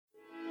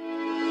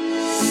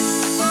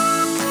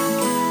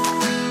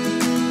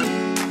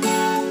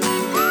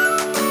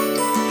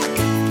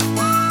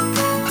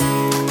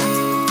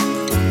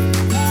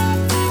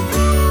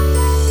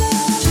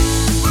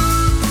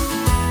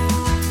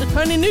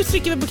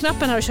trycker vi på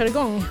knappen här och kör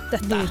igång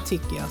detta. Det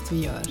tycker jag att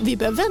vi gör. Vi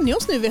börjar vänja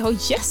oss nu, vi har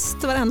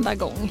gäst varenda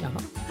gång.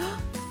 Jaha.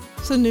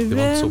 Så nu, det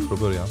var inte så från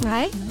början.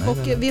 Nej.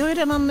 Vi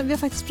har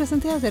faktiskt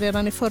presenterat det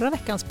redan i förra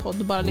veckans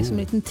podd, bara liksom en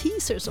liten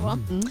teaser så.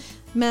 Mm.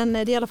 Men det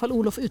är i alla fall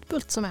Olof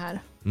Utbult som är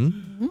här.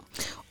 Mm.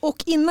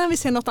 Och innan vi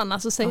ser något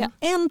annat så säger jag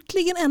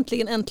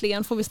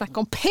äntligen får vi snacka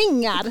om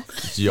pengar.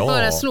 Ja.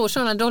 Bara slår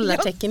sådana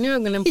dollartecken i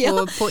ögonen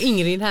på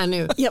Ingrid här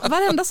nu. Ja,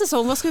 varenda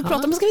säsong, vad ska vi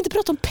prata om? Men ska vi inte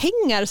prata om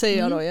pengar, säger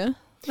jag då ju.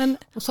 Men,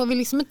 och så har vi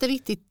liksom inte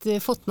riktigt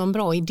fått någon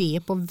bra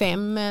idé på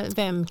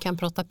vem kan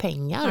prata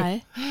pengar.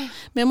 Nej.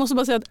 Men jag måste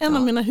bara säga att en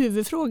av mina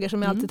huvudfrågor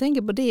som jag alltid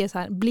tänker på, det är så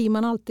här, blir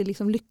man alltid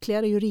liksom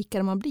lyckligare ju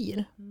rikare man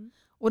blir?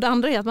 Och det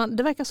andra är att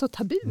det verkar så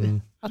tabu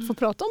att få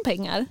prata om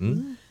pengar.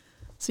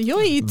 Så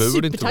jag är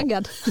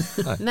supertaggad.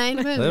 Nej,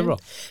 det är bra.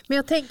 Men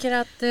jag tänker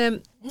att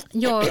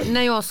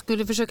när jag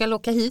skulle försöka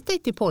locka hit dig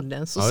till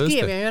podden så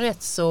skrev jag ju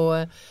rätt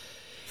så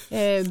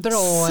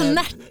bra.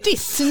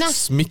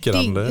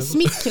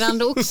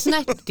 Smickrande och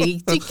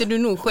snärtig tyckte du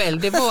nog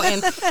själv. Det var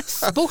en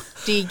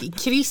sportig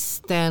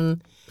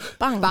kristen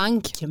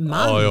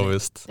bankman. Ja,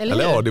 visst.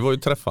 Eller det var ju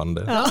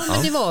träffande. Ja,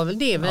 men det var väl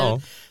det.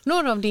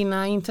 Några av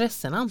dina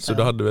intressen, antar jag. Så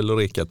du hade väl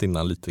rekat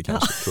innan lite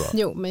kanske, tror jag.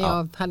 Jo, men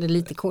jag hade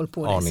lite koll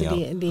på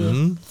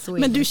det. Så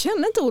men du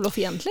känner inte Olof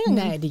egentligen?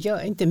 Nej, det gör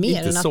jag inte mer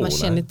inte än att man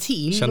känner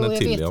till. Och jag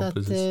vet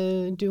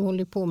att du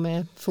håller på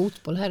med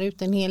fotboll här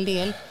ute en hel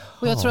del.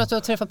 Och jag tror att du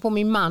har träffat på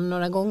min man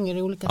några gånger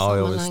i olika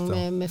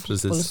sammanhang med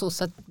fotboll och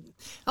så att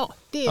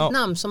det är ett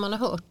namn som man har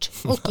hört.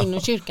 Och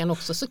inom kyrkan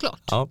också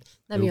såklart. Ja,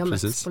 när vi har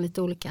mötts på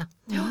lite olika.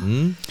 Ja.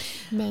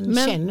 Men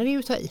känner det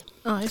ju ta i.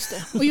 Ja, just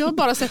det. Och jag har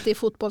bara sett det i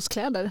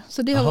fotbollskläder.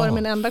 Så det har varit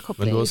min enda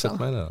koppling. Men du har sett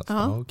mig där?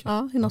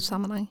 Ja, i något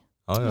sammanhang.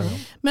 Ja.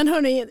 Men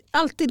hörni,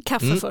 alltid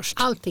kaffe först.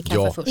 Alltid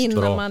kaffe först.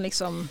 Innan man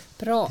liksom...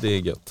 Bra. Det är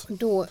gött.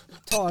 Då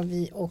tar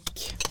vi och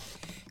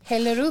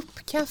häller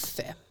upp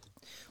kaffe.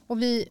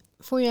 Och vi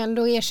får ju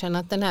ändå erkänna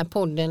att den här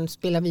podden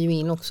spelar vi ju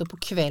in också på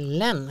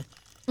kvällen.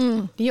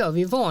 Det gör vi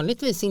ju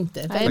vanligtvis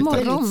inte. Nej,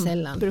 väldigt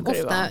sällan.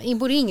 Ofta,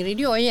 både Ingrid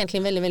och jag är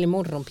egentligen väldigt, väldigt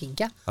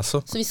morgonpigga.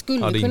 Alltså, så vi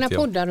skulle kunna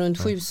podda runt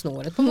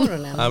 7-snåret på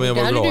morgonen. Nej, men jag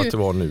var glad att det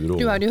var nu då.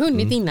 Du hade ju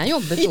hunnit innan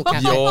jobbet då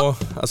kanske. Ja,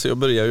 alltså jag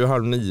börjar ju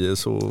 7:30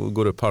 så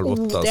går upp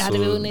 7:30. Det hade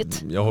vi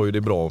hunnit. Jag har ju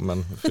det bra,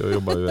 men jag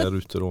jobbar ju här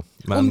ute då.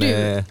 Men,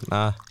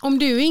 om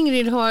du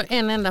Ingrid har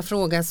en enda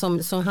fråga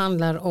som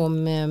handlar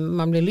om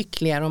man blir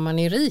lyckligare om man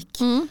är rik.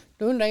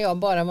 Då undrar jag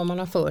bara vad man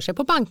har för sig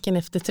på banken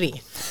efter 3.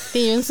 Det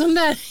är ju en sån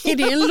där, är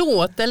det en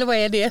låt eller vad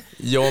är det?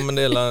 Ja, men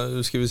det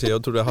är, ska vi se,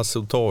 jag tror det är Hasse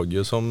och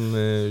Tage som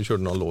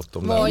körde någon låt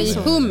om det. Vad i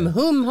hum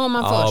har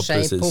man för sig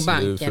precis, på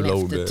banken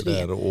efter 3?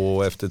 Där,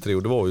 och efter 3,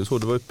 och det var ju så,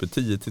 det var uppe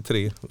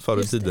 10-3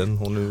 förr i tiden.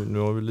 Och nu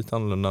har vi lite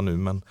annorlunda nu,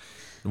 men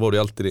det var det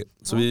alltid det.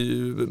 Så vi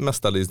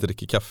mestadels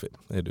dricker kaffe,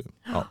 är det.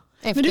 Ja.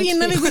 Men du,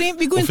 innan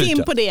vi går inte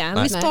in på det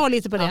än. Vi spar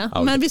lite på det.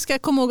 Men vi ska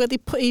komma ihåg att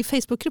i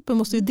Facebookgruppen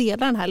måste vi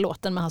dela den här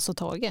låten med Hasse och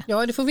Tage.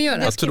 Ja, det får vi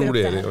göra. Jag tror det.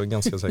 Jag är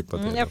ganska säker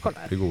på att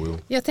det går ju.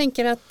 Jag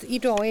tänker att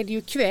idag är det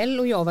ju kväll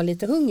och jag var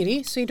lite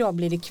hungrig. Så idag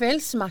blir det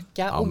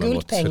kvällsmacka och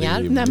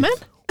guldpengar. Nämen.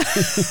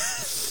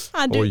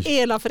 Du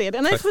är la för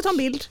det. Nej, får vi ta en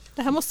bild.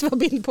 Det här måste vi ha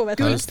bild på.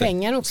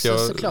 Guldpengar också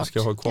såklart. Ska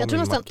jag ha kvar min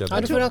macka?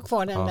 Ja, du får ha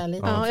kvar den där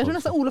lite. Ja, jag tror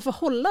nästan Olof får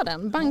hålla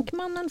den.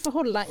 Bankmannen får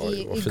hålla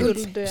i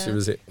guld.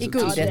 I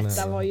guld.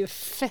 Detta var ju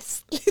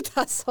festligt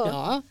alltså.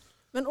 Ja.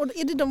 Men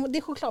det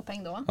är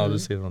chokladpeng då? Ja, du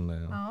ser de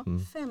där. Ja.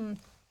 5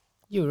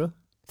 euro.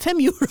 5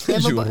 euro.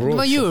 Det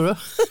var euro.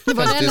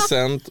 50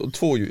 cent och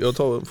 2 euro.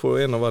 Jag får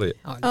en av varje.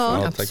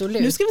 Ja,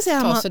 absolut. Nu ska vi se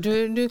här.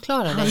 Du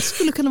klarar det. Han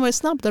skulle kunna vara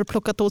snabb där och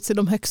plockat åt sig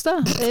de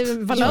högsta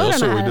valörerna. Jag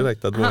såg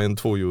direkt att det var en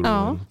 2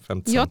 euro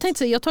 50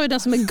 cent. Jag tar ju den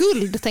som är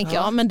guld, tänker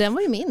jag. Men den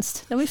var ju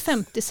minst. Den var ju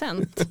 50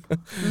 cent.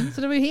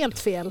 Så det var ju helt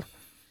fel.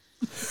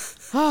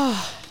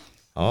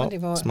 Ja, det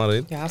var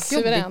smarrigt. Ja,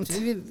 suveränt.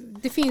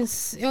 Det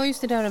finns,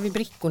 just det där vid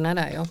brickorna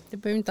där. Ja. Det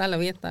behöver inte alla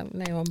veta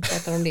när jag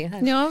pratar om det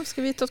här. Ja,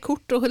 ska vi ta ett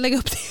kort och lägga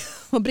upp det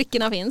var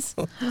brickorna finns.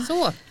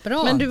 Så,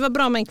 bra. Men du var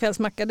bra med en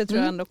kvällsmacka, det tror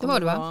jag ändå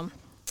kommer vara.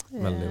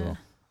 Väldigt bra.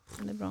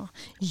 Väldigt bra.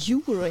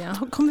 Euro,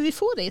 ja. Kommer vi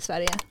få det i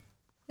Sverige?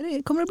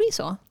 Kommer det bli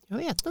så? Jag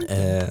vet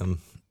inte.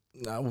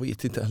 Jag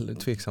vet inte heller,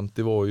 tveksamt.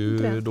 Det var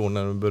ju då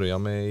när de började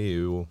med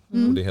EU och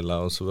det hela,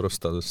 och så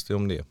röstades det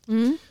om det.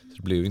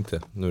 Det blev ju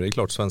inte. Nu är det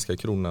klart, svenska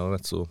kronan är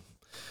rätt så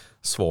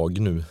svag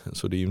nu,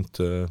 så det är ju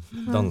inte,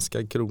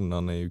 danska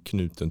kronan är ju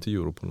knuten till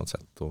euro på något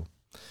sätt och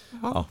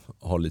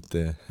har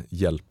lite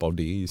hjälp av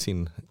det i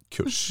sin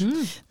kurs.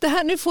 Det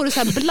här, nu får du så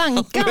här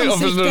blanka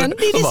ansikten.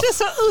 Det är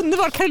så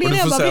underbart, Karolina. Och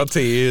du får säga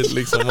till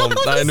liksom om,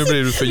 nej, nu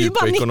blir du för djup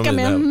på ekonomin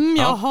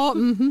här.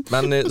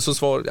 Men så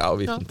svar, jag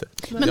vet inte.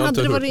 Men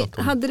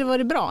hade det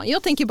varit bra?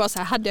 Jag tänker bara så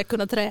här, hade jag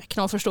kunnat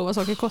räkna och förstå vad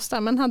saker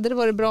kostar, men hade det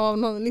varit bra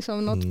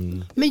liksom något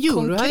Men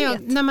euro,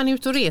 när man är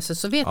ute och reser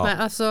så vet man,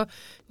 alltså,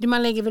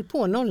 man lägger väl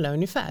på nolla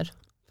ungefär.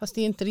 Fast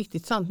det är inte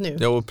riktigt sant nu.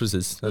 Ja,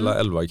 precis. Eller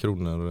 11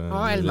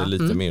 kronor. 11.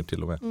 Lite mer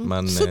till och med.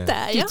 Men, så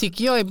där, det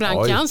tycker jag är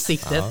blanka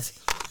ansiktet.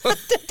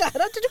 Det där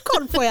hade du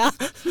koll på, ja.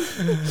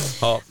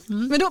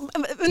 Men då,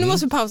 nu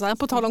måste vi pausa.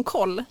 På tal om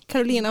koll.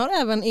 Carolina har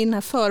även i den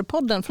här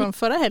förpodden från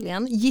förra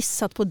helgen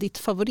gissat på ditt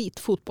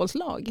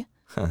favoritfotbollslag.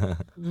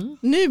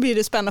 Nu blir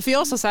det spännande. För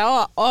jag sa så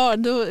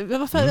här,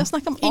 varför jag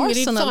snackar om Arsenal.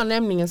 Ingrid sa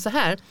nämligen så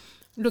här.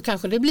 Då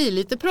kanske det blir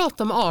lite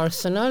prat om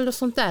Arsenal och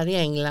sånt där i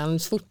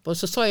Englands fotboll.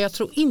 Så sa jag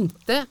tror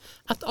inte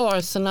att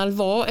Arsenal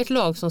var ett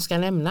lag som ska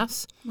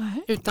nämnas.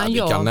 Utan det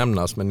kan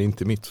nämnas, men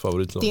inte mitt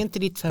favoritlag. Det är inte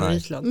ditt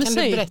favoritlag. Nej. Kan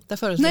du berätta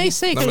för oss? Nej,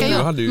 säg.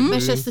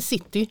 Manchester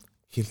City.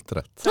 Helt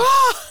rätt.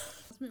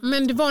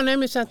 Men det var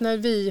nämligen så att när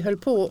vi höll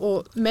på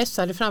och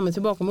mässade fram och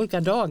tillbaka om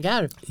olika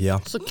dagar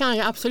så kan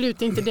jag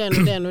absolut inte den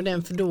och den och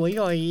den, för då är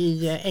jag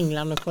i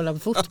England och kollar på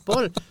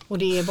fotboll och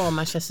det är bara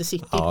Manchester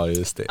City. Ja,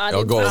 just det.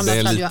 Jag gav det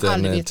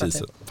en liten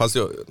teaser. Fast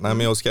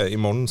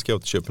imorgon ska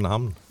jag till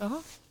Köpenhamn.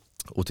 Aha.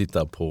 Och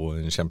titta på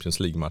en Champions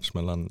League-match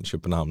mellan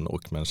Köpenhamn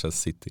och Manchester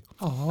City.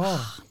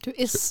 Du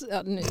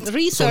är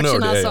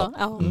researchen alltså.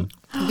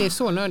 Det är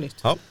så nördigt.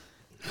 Ja.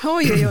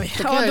 Oj.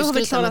 Då har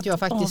vi klarat att jag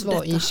faktiskt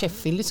var i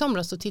Sheffield i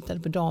somras och tittade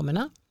på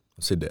damerna.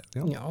 Så det,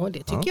 ja,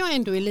 det tycker jag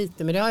ändå är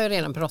lite, men det har jag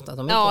redan pratat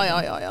om.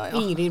 Ja.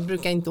 Ingrid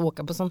brukar inte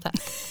åka på sånt här.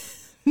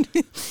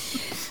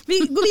 Vi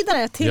går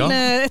vidare till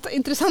ett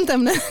intressant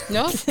ämne.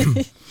 Ja,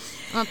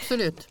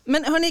 absolut.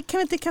 Men hörni, kan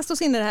vi inte kasta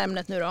oss in i det här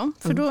ämnet nu då?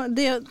 För då,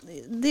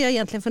 det jag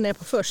egentligen funderar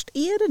på först,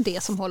 är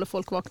det som håller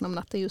folk vakna om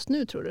natten just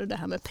nu, tror du? Det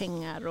här med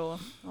pengar och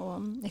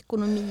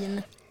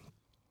ekonomin?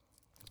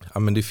 Ja,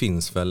 men det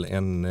finns väl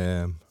en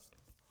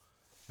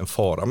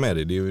fara med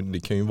det. Det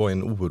kan ju vara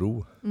en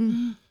oro.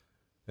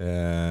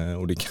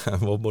 Och det kan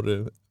vara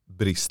både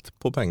brist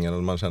på pengar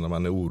och man känner att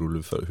man är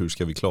orolig för hur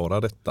ska vi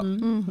klara detta.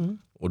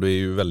 Och det är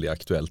ju väldigt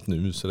aktuellt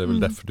nu, så det är väl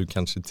därför du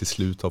kanske till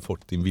slut har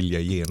fått din vilja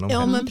igenom.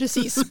 Ja, men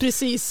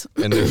precis.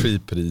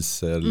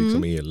 Energipriser,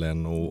 liksom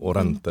elen och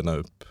räntorna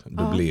upp,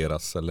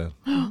 dubbleras. Eller,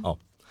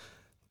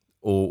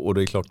 och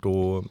det är klart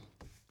då,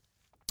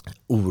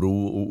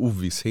 oro och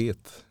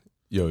ovisshet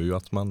gör ju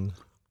att man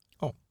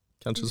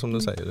kanske som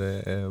du säger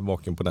är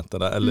vaken på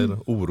nätterna eller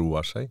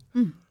oroar sig.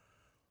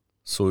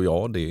 Så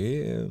ja,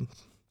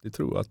 det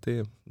tror jag att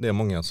det är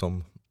många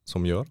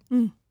som gör.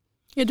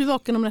 Är du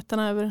vaken om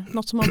nätterna över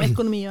något som har med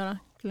ekonomi att göra,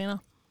 Carolina?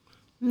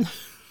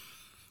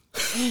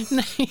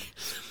 Nej.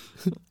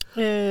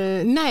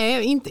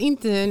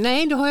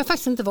 Nej, det har jag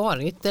faktiskt inte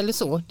varit eller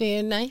så.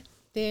 Det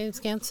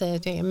ska jag inte säga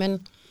att jag är,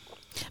 men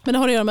det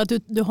har att göra med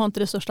att du har inte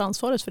det största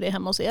ansvaret för det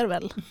hemma hos er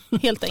väl?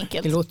 Helt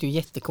enkelt. Det låter ju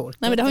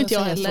jättekorkat. Nej, men det har inte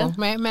jag heller.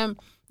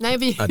 Nej,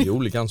 det är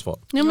olika ansvar.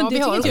 Ja, men det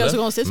tycker inte jag är så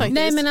konstigt faktiskt.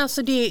 Nej, men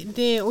alltså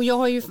och jag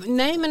har ju,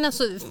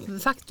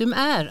 faktum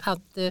är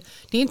att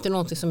det är inte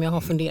någonting som jag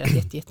har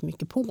funderat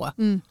jättemycket på.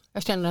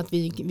 Jag känner att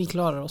vi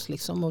klarar oss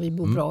liksom och vi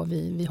bor bra,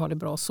 vi har det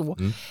bra så.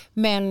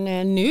 Men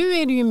nu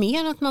är det ju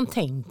mer att man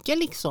tänker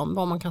liksom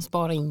vad man kan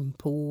spara in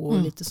på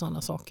och lite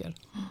sådana saker.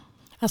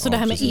 Alltså det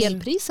här med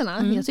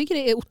elpriserna, jag tycker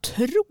det är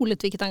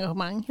otroligt viktigt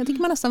engagemang. Jag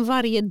tycker man nästan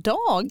varje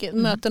dag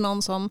möter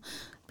någon som,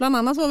 bland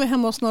annat var vi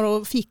hemma hos några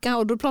och fika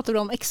och då pratade vi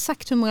om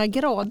exakt hur många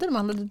grader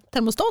man hade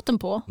termostaten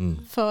på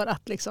för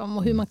att liksom,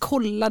 och hur man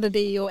kollade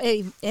det och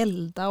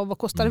elda och vad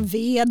kostar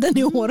veden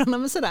i åren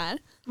och sådär.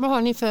 Vad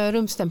har ni för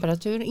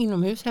rumstemperatur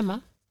inomhus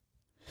hemma?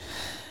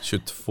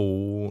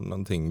 22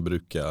 någonting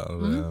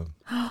brukar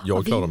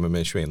jag klarar mig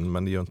med 21,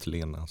 men det gör inte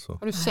Lena. Så.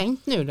 Har du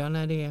sänkt nu då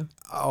när det är?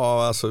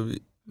 Ja, alltså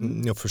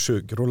jag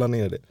försöker hålla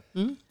ner det.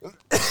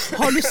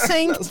 Har du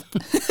sänkt?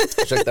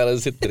 Ursäkta, den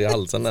sitter i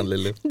halsen den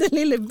lilla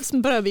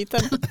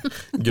brödbiten.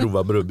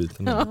 Grova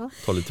brödbiten.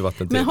 Ta lite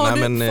vatten till.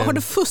 Men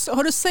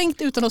har du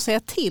sänkt utan att säga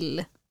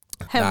till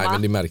hemma? Nej,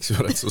 men det märks ju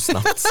rätt så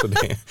snabbt. Så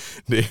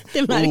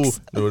det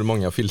märks. Då är det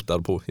många filtar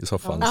på i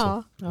soffan.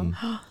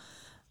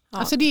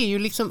 Alltså det är ju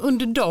liksom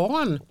under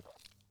dagen.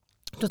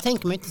 Då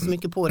tänker man inte så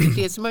mycket på det.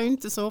 Dels är man ju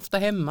inte så ofta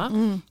hemma.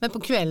 Men på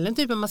kvällen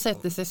typ när man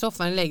sätter sig i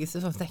soffan och lägger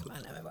sig så tänker man,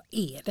 nej men vad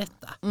är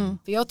detta?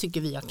 För jag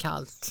tycker vi har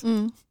kallt.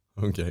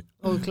 Okay.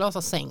 Och Claes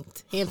har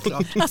sänkt, helt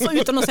klart. Alltså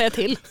utan att säga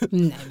till?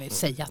 Nej, men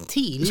säga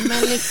till.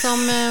 Men liksom...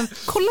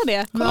 Kolla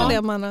det.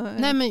 Det man,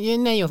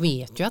 nej, jag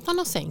vet ju att han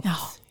har sänkt.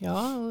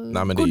 Ja.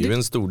 Nej, men det är ju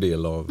en stor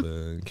del av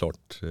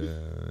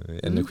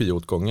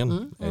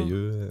energiåtgången är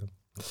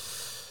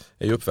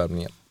ju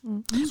uppvärmningen.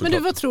 Men du,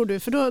 vad tror du?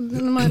 För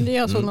då,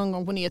 jag såg någon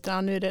gång på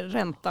nyheterna, nu är det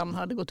räntan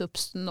hade gått upp,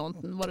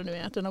 vad det nu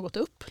är, att den har gått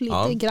upp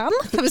lite grann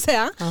kan vi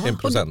säga.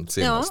 1%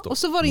 senast. Och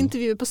så var det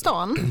intervjuer på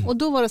stan och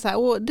då var det så här,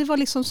 och det var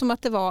liksom som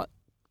att det var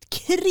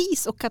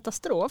kris och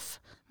katastrof.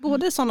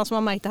 Både sådana som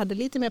man märkte hade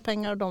lite mer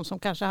pengar och de som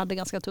kanske hade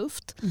ganska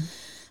tufft.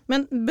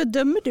 Men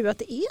bedömer du att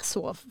det är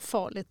så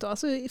farligt då?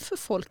 Alltså för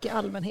folk i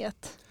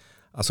allmänhet?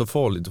 Alltså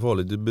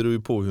farligt, det beror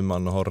ju på hur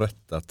man har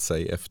rättat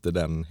sig efter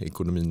den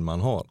ekonomin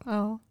man har.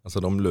 Alltså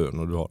de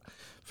löner du har.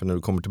 För när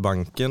du kommer till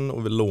banken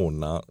och vill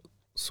låna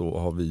så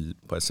har vi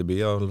på SEB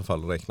i alla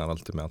fall räknar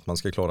alltid med att man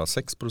ska klara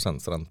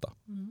 6% ränta.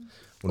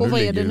 Och nu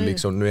vad är det nu?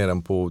 Liksom, nu är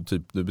den på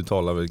typ, du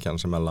betalar väl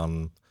kanske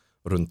mellan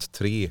runt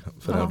 3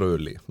 för en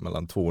rörlig.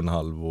 Mellan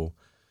 2,5 och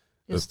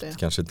upp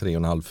kanske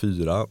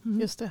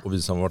 3,5-4. Och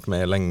vi som har varit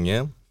med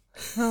länge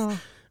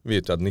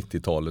vet ju att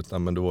 90-talet,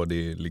 men då var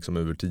det liksom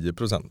över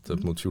 10%,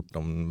 upp mot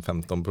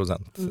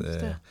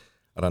 14-15%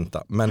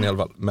 ränta. Men i alla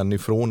fall, men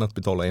ifrån att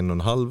betala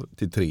 1,5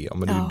 till 3,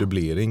 men det är ju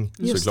dubblering.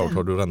 Såklart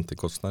har du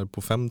räntekostnader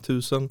på 5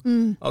 000,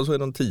 alltså är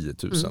de 10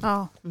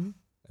 000.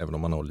 Även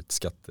om man har lite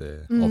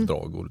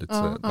skatteavdrag och lite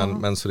sådär.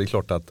 Men så det är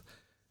klart att,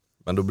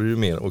 men då blir det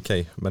mer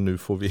okej, men nu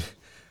får vi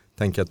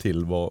tänka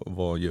till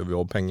vad gör vi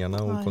av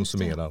pengarna och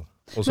konsumerar.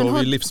 Och så har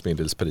vi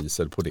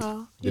livsmedelspriser på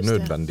det. Det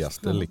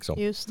nödvändigaste liksom.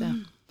 Just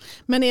det.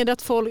 Men är det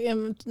att folk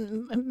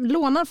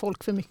lånar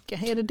folk för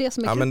mycket? Är det det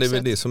som är men det är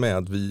väl det som är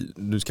att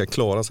du ska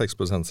klara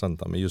 6%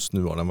 ränta, men just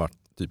nu har den varit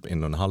typ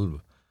 1,5.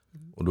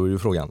 Och då är ju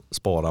frågan,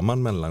 sparar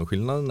man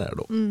mellanskillnaden där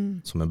då?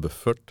 Som en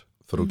buffert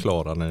för att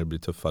klara när det blir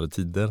tuffare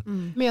tider.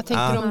 Men jag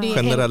tänker om det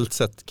generellt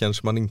sett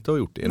kanske man inte har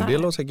gjort det. En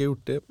del har säkert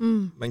gjort det,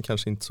 men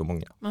kanske inte så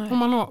många.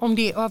 Om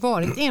det har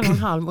varit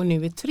 1,5 och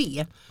nu är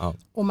 3,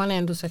 och man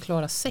ändå ska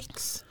klara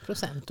 6%,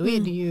 då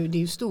är det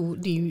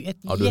är ju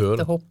ett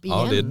jättehopp igen.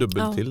 Ja, det är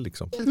dubbelt till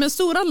liksom. Men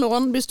stora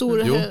lån blir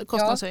stor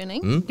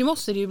kostnadshöjning. Det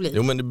måste det ju bli.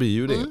 Jo, men det blir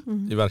ju det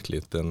i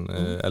verkligheten.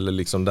 Eller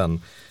liksom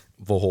den,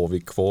 vad har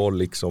vi kvar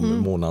liksom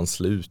månadens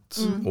slut?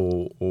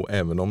 Och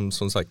även om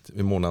som sagt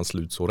i månadens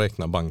slut så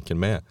räknar banken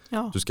med.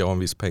 Du ska ha en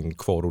viss peng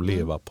kvar att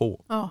leva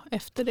på. Ja,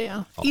 efter det.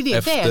 Ja, är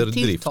det väl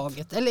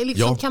tilltaget? Eller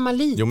liksom, kan man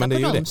lita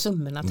på de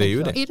summorna? Det är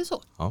ju det. Är det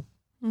så? Ja.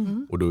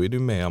 Och då är det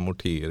med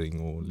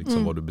amortering och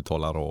liksom vad du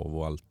betalar av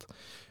och allt.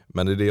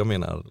 Men det är det jag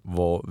menar,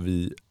 vad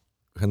vi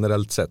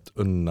generellt sett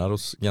unnar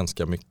oss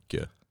ganska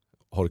mycket,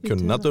 har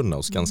kunnat unna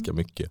oss ganska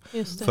mycket.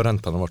 För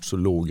räntan har varit så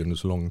låg under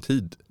så lång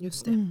tid.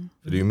 Just det.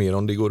 För det är ju mer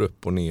om det går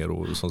upp och ner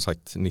och som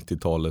sagt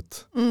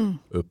 90-talet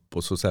upp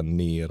och så sen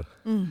ner.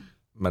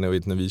 Men jag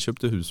vet när vi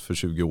köpte hus för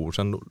 20 år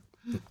sedan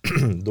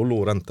då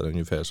låg räntan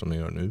ungefär som den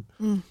gör nu.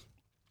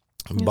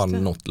 Bara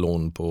något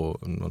lån på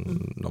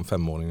någon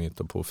 5-åring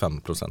på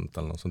 5%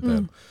 eller något sånt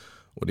där.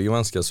 Och det är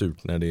ganska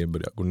surt när det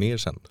börjar gå ner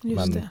sen.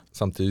 Men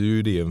samtidigt är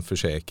ju det en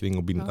försäkring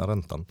att binda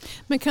räntan.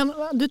 Men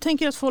du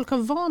tänker att folk har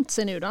vant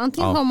sig nu då?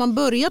 Antingen har man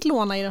börjat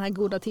låna i den här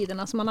goda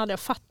tiderna så man aldrig har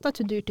fattat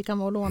hur dyrt det kan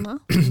vara att låna.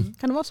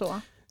 Kan det vara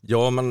så?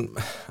 Ja, men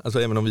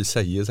alltså, även om vi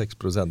säger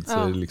 6% så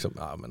är det liksom,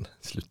 men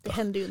sluta. Det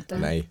händer ju inte.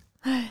 Nej.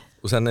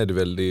 Och sen är det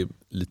väl det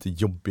lite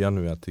jobbiga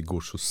nu att det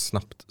går så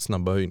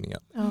snabba höjningar.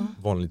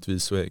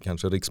 Vanligtvis så är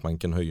kanske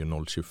Riksbanken höjer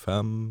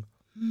 0,25.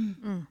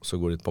 Och så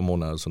går det ett par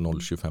månader så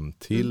 0,25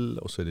 till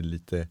och så är det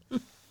lite,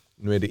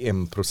 nu är det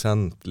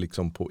 1%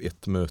 liksom på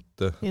ett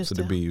möte. Så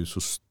det blir ju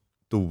så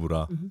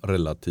stora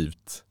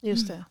relativt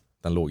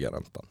den låga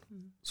räntan.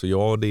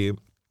 Så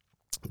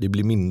det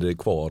blir mindre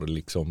kvar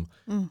liksom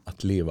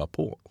att leva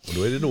på. Och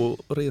då är det då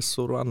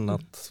resor och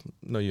annat,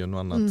 nöjen och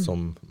annat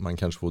som man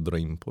kanske får dra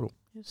in på då.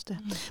 Just det.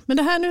 Men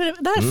det här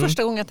är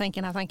första gången jag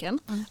tänker den här tanken.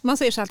 Man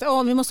säger så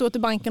här att vi måste gå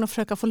till banken och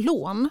försöka få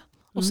lån.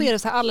 Och så är det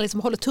så här, alla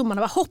liksom håller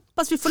tummarna och bara,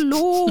 hoppas vi får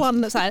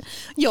lån. Så här.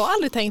 Jag har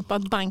aldrig tänkt på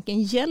att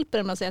banken hjälper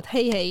dem att säga att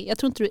hej, jag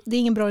tror inte det är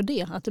ingen bera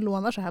idé att du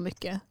lånar så här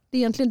mycket. Det är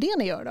egentligen det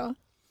ni gör då.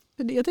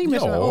 Jag tänker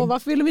så här,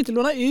 varför vill de inte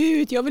låna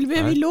ut? Jag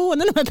vill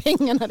låna de här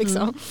pengarna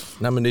liksom.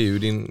 Nej, men det är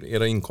ju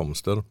era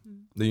inkomster.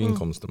 Det är ju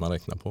inkomster man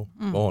räknar på.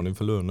 Vad har ni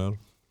för löner?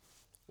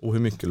 Och hur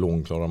mycket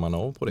lån klarar man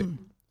av på det?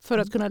 För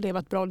att kunna leva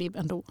ett bra liv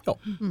ändå. Ja,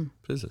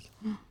 precis.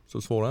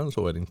 Så svårare än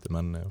så är det inte.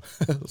 Men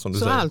som du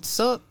så säger.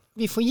 Alltså,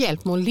 vi får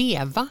hjälp med att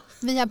leva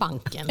via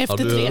banken. Efter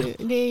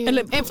 3.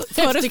 Eller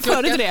före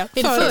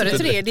 3. Före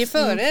 3, det är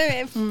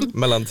före.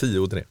 Mellan 10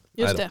 och 3.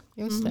 Just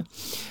det.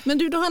 Men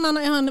du, då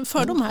har en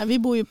fördom här. Vi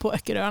bor ju på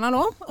Öckeröarna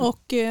då.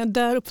 Och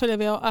där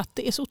uppföljer jag att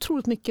det är så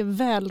otroligt mycket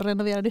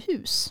välrenoverade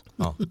hus.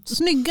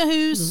 Snygga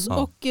hus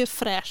och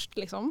fräscht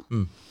liksom.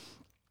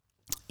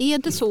 Är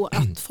det så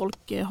att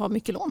folk har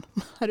mycket lån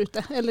här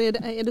ute? Eller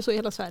är det så i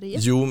hela Sverige?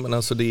 Jo, men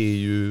alltså det är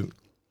ju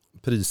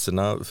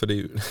priserna, för det är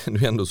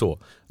ju ändå så.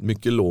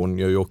 Mycket lån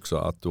gör ju också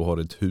att du har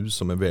ett hus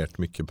som är värt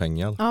mycket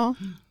pengar. Ja.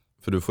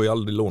 För du får ju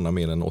aldrig låna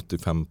mer än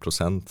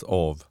 85%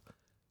 av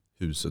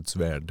husets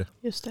värde.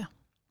 Just det.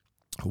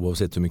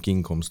 Oavsett hur mycket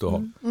inkomst du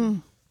har.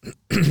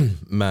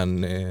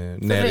 Men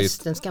för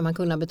resten ska man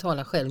kunna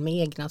betala själv med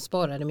egna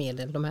sparade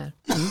medel. De här.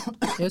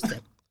 Just det.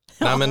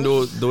 Nej, men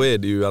då är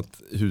det ju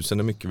att husen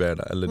är mycket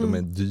värda, eller de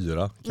är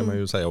dyra kan man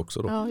ju säga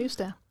också då. Ja, just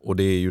det. Och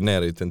det är ju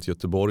närheten till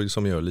Göteborg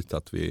som gör lite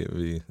att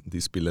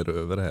det spiller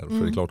över här.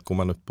 För det är klart, går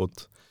man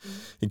uppåt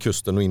i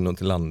kusten och inåt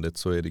till landet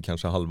så är det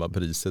kanske halva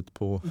priset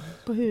på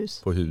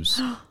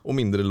hus. Och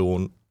mindre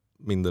lån,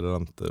 mindre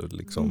räntor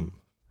liksom.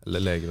 Eller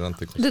lägre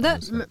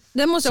räntekostnader.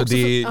 Det måste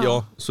jag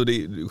också så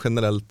det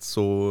generellt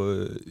så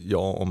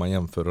om man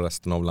jämför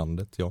resten av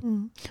landet,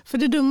 För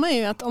det dumma är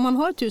ju att om man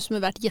har ett hus som är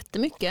värt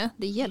jättemycket,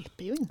 det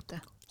hjälper ju inte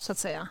så att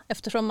säga.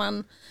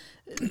 Eftersom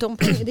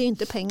det är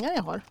inte pengar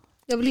jag har.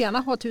 Jag vill gärna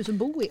ha ett hus att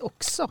bo i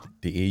också.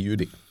 Det är ju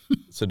det.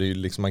 Så det är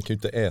liksom, man kan ju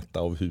inte äta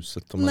av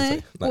huset. Om man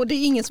säger. Nej, och det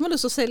är ingen som har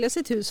lust att sälja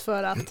sitt hus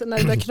för att när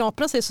det börjar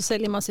knapra sig så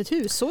säljer man sitt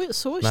hus.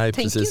 Så nej,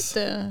 tänker precis.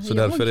 Inte. Så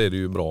därför är det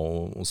ju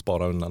bra att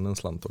spara undan en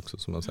slant också.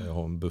 Som man säger,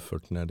 ha en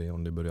buffert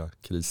om det börjar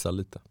krisa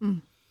lite.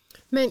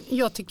 Men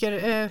jag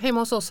tycker, hemma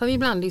hos oss har vi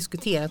ibland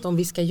diskuterat om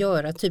vi ska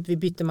göra, typ vi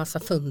byter massa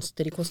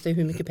fönster, det kostar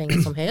hur mycket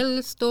pengar som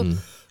helst och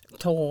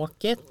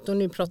taket och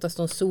nu pratas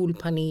det om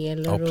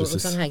solpaneler och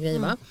sån här grejer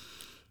va.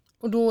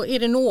 Och då är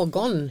det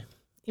någon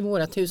i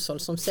vårat hushåll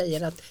som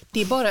säger att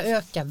det bara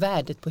ökar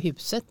värdet på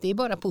huset. Det är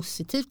bara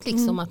positivt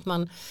liksom att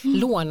man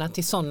lånar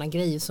till sådana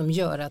grejer som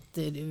gör att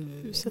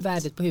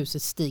värdet på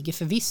huset stiger.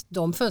 För visst,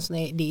 de fönsterna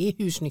det är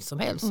hur snyggt som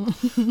helst.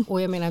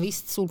 Och jag menar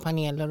visst,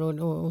 solpaneler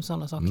och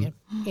sådana saker.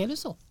 Är det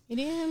så? Är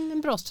det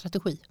en bra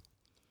strategi?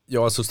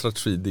 Ja, alltså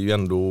strategi det är ju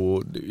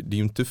ändå, det är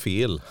ju inte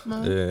fel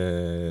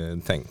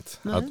tänkt.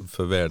 Att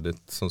för värdet,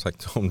 som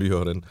sagt, om du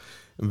gör en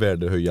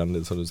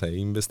värdehöjande som du säger,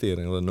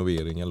 investering,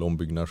 renovering eller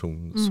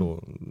ombyggnation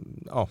så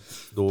ja,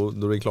 då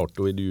är det klart,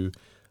 då är det ju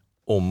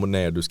om och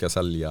när du ska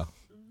sälja,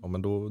 ja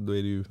men då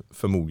är det ju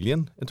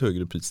förmodligen ett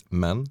högre pris,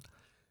 men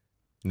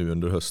nu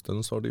under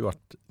hösten så har det ju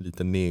varit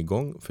lite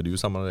nedgång, för det är ju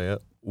samma där,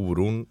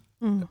 oron,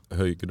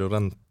 högre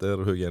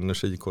räntor, höga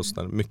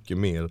energikostnader, mycket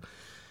mer,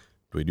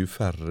 då är det ju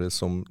färre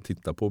som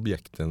tittar på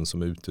objekten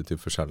som är ute till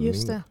försäljning.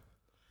 Just det.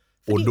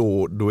 Och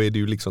då är det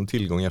ju liksom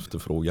tillgång och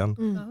efterfrågan.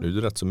 Nu är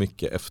det rätt så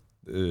mycket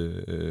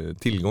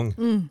tillgång.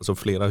 Alltså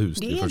flera hus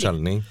till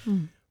försäljning.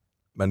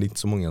 Men det är inte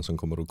så många som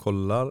kommer och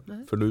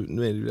kollar. För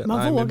nu är det ju,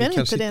 man vågar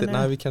inte det nu.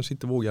 Nej, vi kanske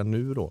inte vågar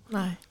nu då.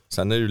 Nej.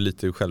 Sen är det ju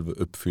lite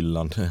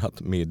självuppfyllande att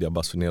media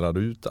basunerar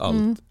ut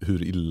allt.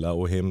 Hur illa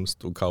och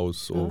hemskt och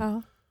kaos.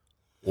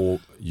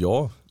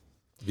 Och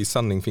viss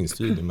sanning finns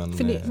det ju. Men,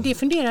 det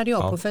funderade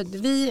jag på, för att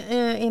vi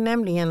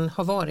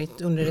har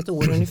varit under ett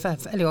år ungefär,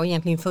 eller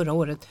egentligen förra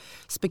året,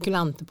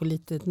 spekulanter på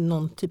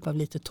någon typ av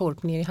lite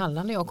torp nere i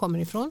Halland där jag kommer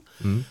ifrån.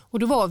 Och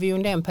då var vi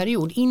under en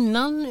period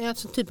innan,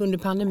 alltså typ under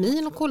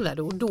pandemin och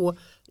kollade, och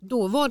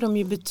då var de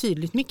ju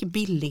betydligt mycket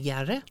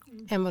billigare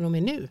än vad de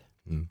är nu.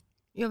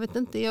 Jag vet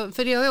inte,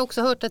 för jag har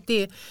också hört att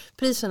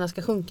priserna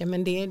ska sjunka,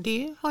 men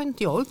det har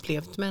inte jag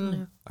upplevt. Men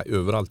nej,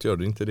 överallt gör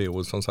det inte det,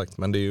 och som sagt,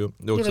 men det är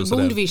också väl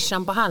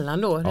bondvischan på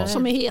Halland då. Ja.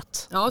 Som är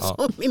het. Ja,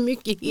 som är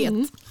mycket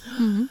het.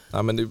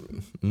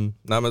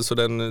 Nej, men så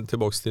den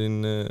tillbaks till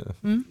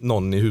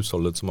någon i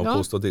hushållet som har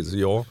påstått det.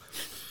 Så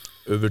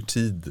över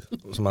tid,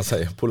 som man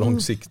säger, på lång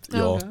sikt,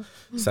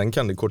 Sen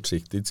kan det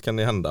kortsiktigt kan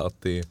det hända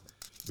att det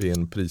blir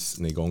en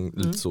prisnedgång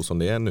lite så som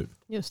det är nu.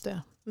 Just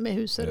det. Med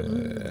huset.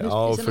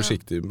 Ja,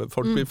 försiktig.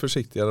 Folk blir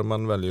försiktigare,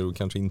 man väljer att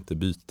kanske inte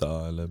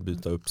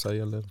byta upp sig.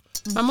 Eller.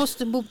 Man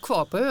måste bo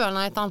kvar på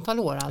öarna ett antal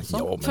år alltså.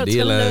 Ja, men det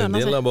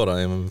är bara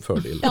en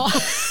fördel.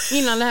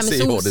 Innan det här med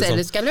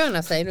solceller ska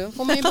löna sig, då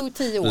får man ju bo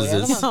 10 år.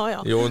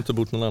 Jag har inte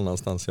bott någon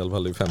annanstans i alla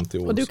fall i 50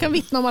 år. Och du kan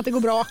vittna om att det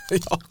går bra.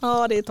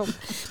 Ja, det är tomt.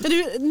 Men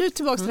nu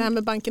tillbaka till det här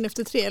med banken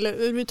efter 3, eller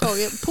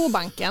överhuvudtaget på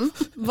banken.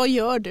 Vad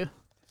gör du?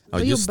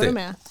 Vad jobbar du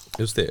med?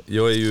 Just det,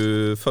 jag är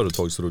ju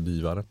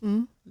företagsrådgivare.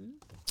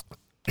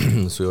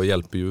 Så jag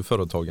hjälper ju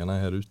företagarna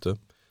här ute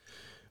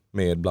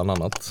med bland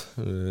annat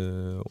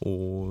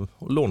och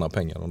låna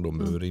pengar om de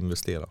behöver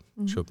investera.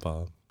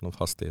 Köpa någon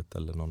fastighet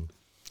eller någon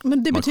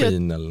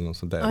maskin eller något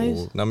sånt där.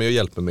 Men jag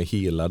hjälper med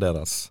hela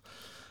deras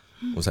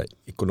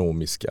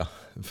ekonomiska,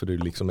 för det är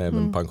liksom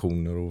även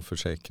pensioner och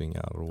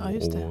försäkringar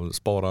och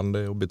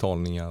sparande och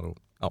betalningar.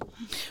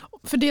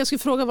 För det jag skulle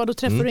fråga var, då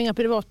träffar du inga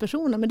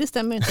privatpersoner, men det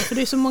stämmer inte, för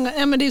det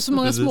är så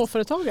många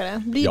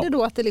småföretagare. Blir det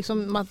då att det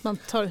liksom, att man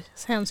tar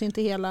hänsyn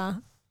till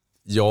hela...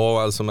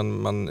 Ja, alltså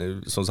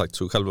man som sagt,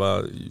 så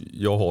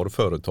jag har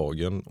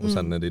företagen och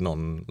sen är det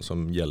någon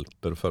som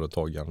hjälper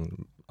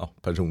företagaren,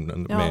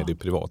 personen med det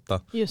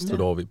privata. Så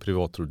då har vi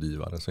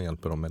privatrådgivare som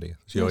hjälper dem med det.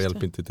 Så jag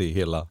hjälper inte till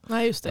hela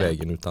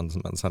vägen,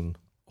 utan sen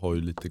har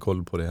ju lite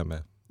koll på det här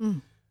med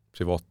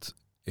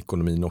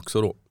privatekonomin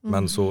också då.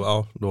 Men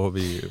så då har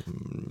vi,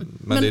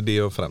 men det är det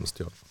jag främst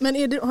gör. Men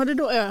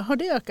har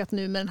det ökat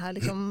nu med den här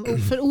liksom,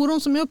 för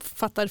oron som jag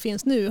uppfattar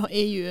finns nu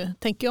är ju,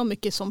 tänker jag,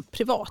 mycket som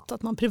privat,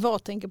 att man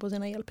privat tänker på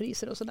sina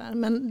elpriser och sådär,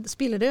 men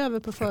spiller det över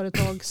på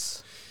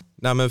företags...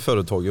 Nej, men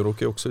företagen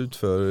råkar också ut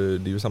för,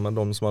 det är ju samma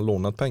de som har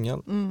lånat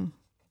pengar.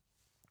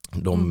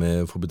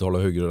 De får betala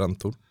högre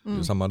räntor, det är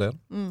ju samma där.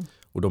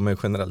 Och de är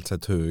generellt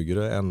sett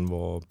högre än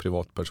vad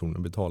privatpersoner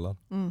betalar.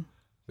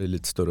 Det är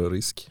lite större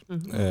risk.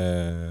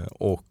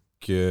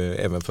 Och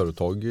även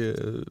företag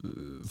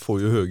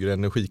får ju högre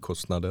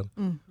energikostnader.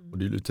 Och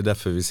det är lite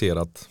därför vi ser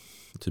att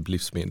typ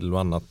livsmedel och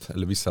annat,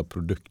 eller vissa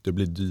produkter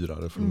blir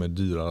dyrare, för de är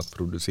dyrare att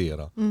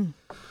producera.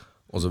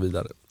 Och så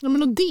vidare. Ja,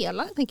 men att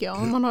dela, tänker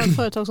jag. Om man har ett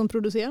företag som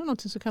producerar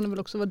något, så kan det väl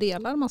också vara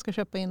delar man ska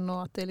köpa in.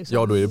 Och att det är liksom...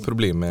 Ja, då är det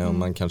problem med om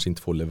man kanske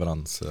inte får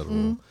leveranser.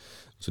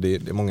 Så det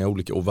är många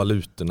olika, och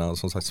valutorna,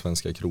 som sagt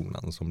svenska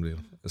kronan som blir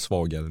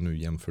svagare nu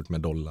jämfört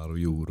med dollar och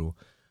euro.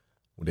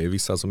 Och det är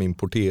vissa som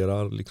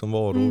importerar liksom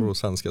varor och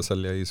sen ska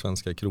sälja i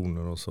svenska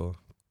kronor, och så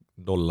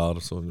dollar,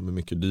 så det blir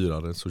mycket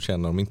dyrare, så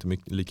tjänar de inte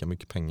lika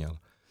mycket pengar.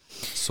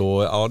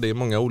 Så det är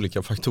många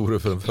olika faktorer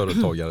för en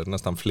företagare,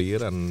 nästan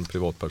fler än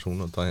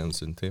privatpersoner att ta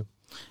hänsyn till.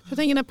 Jag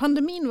tänker när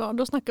pandemin var,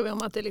 då snackade vi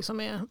om att det liksom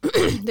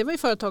det var ju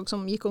företag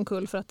som gick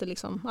omkull för att det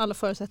liksom, alla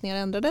förutsättningar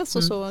ändrades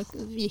och så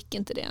gick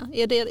inte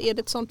det. Är det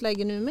ett sånt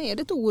läge nu med? Är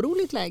det ett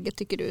oroligt läge,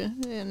 tycker du,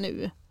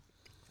 nu?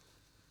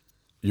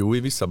 Jo, i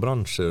vissa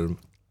branscher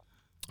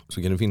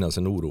så kan det finnas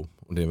en oro.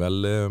 Och det är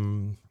väl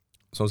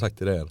som sagt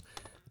det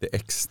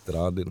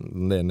extra, det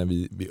är när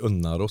vi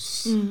unnar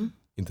oss.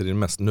 Inte det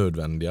mest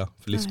nödvändiga.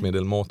 För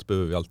livsmedel, mat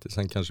behöver vi alltid.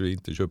 Sen kanske vi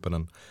inte köper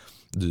den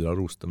dyra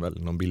rosten,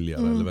 väljer någon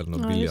billigare eller väljer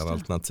något billigare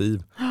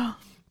alternativ.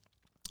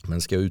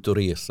 Men ska jag ut och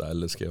resa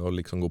eller ska jag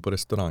liksom gå på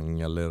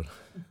restaurang eller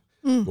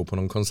gå på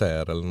någon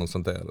konsert eller något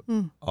sånt där.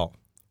 Ja,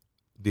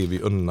 det vi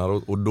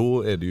unnar, och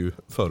då är det ju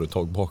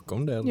företag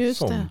bakom det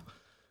som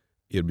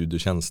erbjuder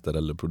tjänster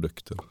eller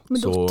produkter.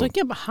 Men då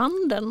tänker jag på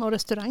handeln och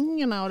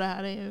restaurangerna och det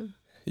här är ju...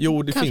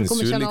 Jo, det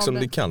finns ju liksom,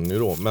 det kan ju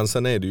då. Men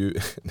sen är det ju,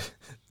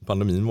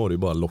 pandemin var det ju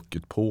bara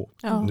locket på.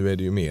 Ja. Nu är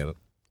det ju mer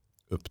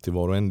upp till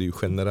var och en. Det är ju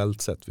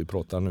generellt sett vi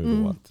pratar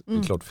nu då. Att det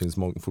är klart det finns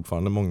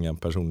fortfarande många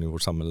personer i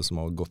vårt samhälle som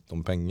har gott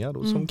om pengar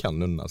och som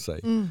kan unna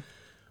sig.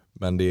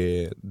 Men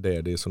det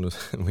är det som du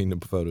var inne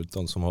på förut,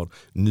 de som har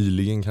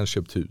nyligen kanske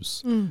köpt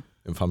hus.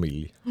 En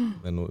familj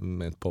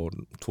med ett par,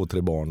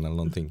 2-3 barn eller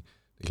någonting.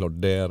 Det är klart,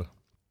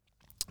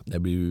 där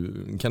blir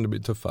ju, kan det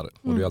bli tuffare.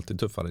 Och det är alltid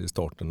tuffare i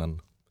starten än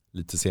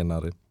lite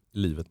senare i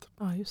livet.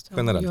 Ja, just det.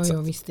 Generellt sett.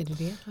 Ja, visst är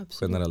det.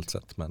 Absolut. Generellt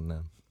sett.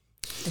 Men,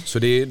 så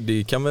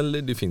det kan väl,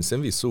 det finns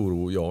en viss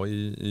oro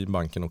i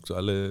banken också.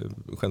 Eller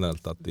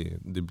generellt att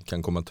det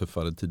kan komma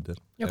tuffare tider.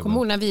 Jag kommer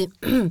ihåg när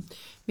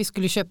vi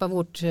skulle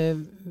köpa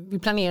vi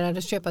planerade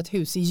att köpa ett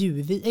hus i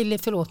Juvik, eller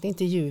förlåt,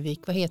 inte Juvik,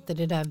 vad heter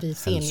det där vi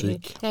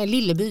ser?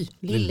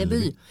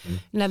 Lilleby.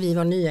 När vi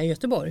var nya i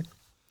Göteborg.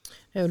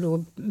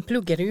 Då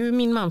pluggade ju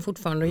min man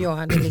fortfarande och jag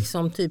hade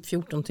liksom typ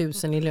 14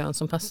 000 i lön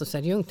som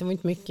pastorsadjunkt. Det var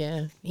inte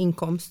mycket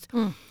inkomst.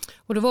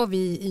 Och då var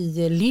vi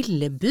i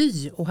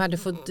Lilleby och hade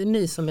fått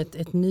nys om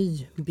ett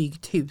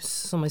nybyggt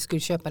hus som man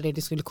skulle köpa.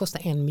 Det skulle kosta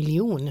 1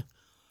 miljon.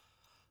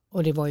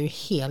 Och det var ju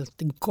helt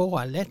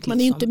galet. Liksom. Man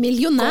är ju inte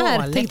miljonär,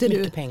 galet, tänkte du.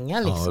 Mycket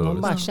pengar liksom.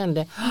 Man bara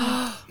kände,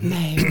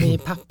 nej,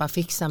 pappa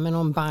fixar med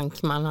någon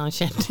bankman han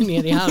kände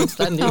ner i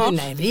Halmstad.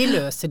 Nej, vi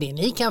löser det.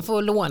 Ni kan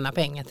få låna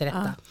pengar till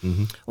detta.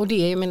 Och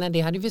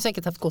det hade vi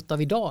säkert haft gott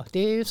av idag. Det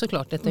är ju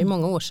såklart, detta är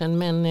många år sedan.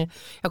 Men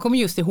jag kommer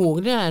just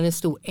ihåg det där, det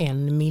stod 1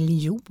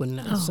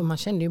 miljon. Alltså man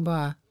kände ju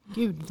bara,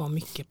 gud vad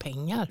mycket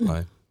pengar.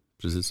 Nej,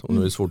 precis. Och nu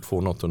är det svårt att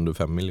få något under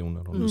 5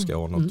 miljoner om du ska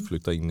ha något att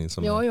flytta in i.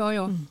 Som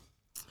ja.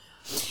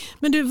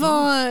 Men du,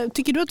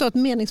 tycker du att du har ett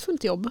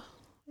meningsfullt jobb?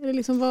 Är det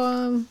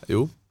liksom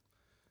Jo,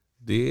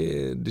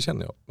 det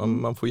känner jag.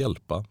 Man får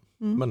hjälpa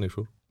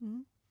människor.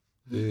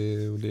 Det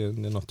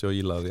är något jag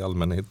gillar i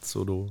allmänhet,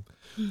 så då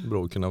är det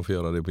bra att kunna få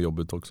göra det på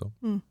jobbet också.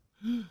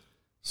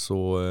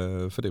 Så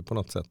för det på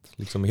något sätt,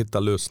 liksom hitta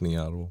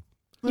lösningar och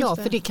ja,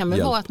 för det kan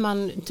väl vara att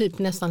man typ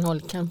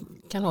nästan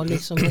kan ha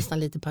liksom nästan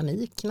lite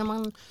panik när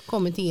man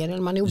kommer till er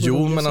eller man är orolig.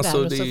 Jo, men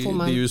alltså det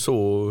är ju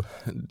så,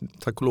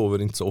 tack och lov är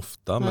det inte så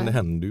ofta, men det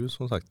händer ju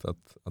som sagt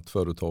att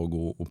företag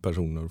och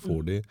personer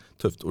får det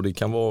tufft. Och det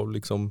kan vara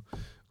liksom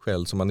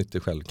skäl som man inte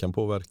själv kan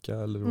påverka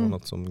eller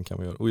något som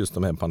kan göra. Och just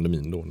de här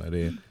pandemin då när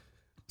det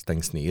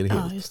stängs ner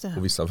helt.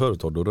 Och vissa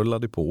företag då rullar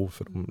det på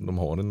för de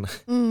har en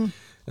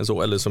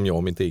så, eller som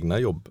jag, mitt egna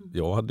jobb.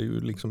 Jag hade ju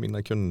liksom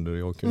mina kunder,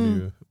 jag kunde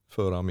ju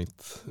föra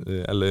mitt,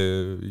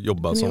 eller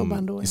jobba som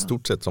ändå, i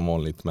stort sett som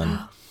vanligt,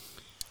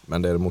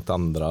 men däremot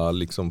andra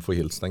liksom får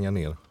helt stänga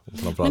ner.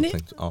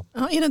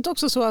 Och är det inte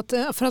också så att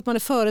för att man är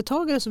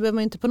företagare så behöver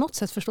man inte på något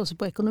sätt förstå sig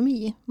på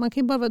ekonomi? Man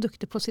kan ju bara vara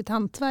duktig på sitt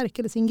hantverk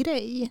eller sin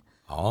grej.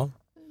 Ja.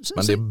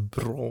 Men det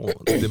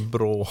är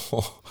bra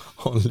att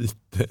ha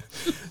lite.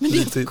 Men det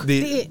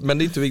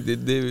är inte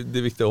viktigt. Det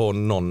är viktigt att ha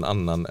någon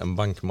annan än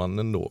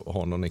bankmannen då.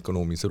 Ha någon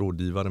ekonomisk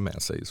rådgivare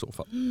med sig i så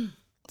fall.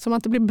 Så man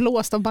inte blir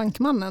blåst av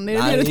bankmannen? Är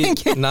det det du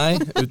tänker? Nej,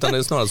 utan det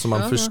är snarare som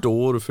man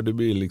förstår. För det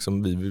blir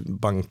liksom,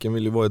 banken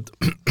vill ju vara ett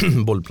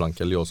bollplank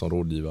eller jag som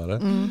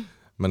rådgivare.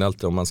 Men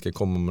alltid om man ska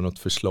komma med något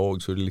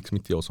förslag så är det liksom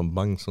inte jag som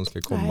bank som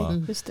ska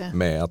komma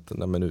med att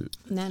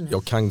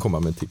jag kan komma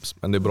med tips.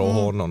 Men det är bra att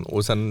ha någon.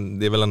 Och sen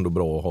det är väl ändå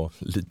bra att ha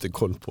lite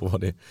koll på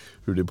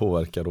hur det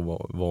påverkar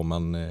och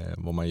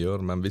vad man gör.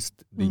 Men visst,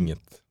 det är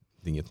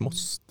inget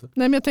måste. Nej,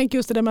 men jag tänker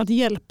just det där med att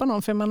hjälpa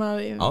någon. För man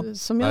har,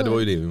 som jag, det var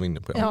ju det vi var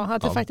inne på. Ja,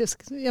 att det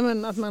faktiskt,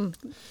 att man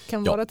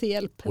kan vara till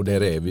hjälp. Och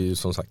där är vi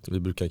som sagt, vi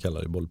brukar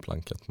kalla det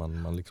bollplank. Att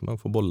man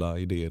får bolla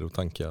idéer och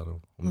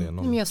tankar. Om det är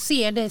någon. Men jag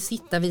ser det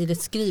sitta vid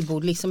ett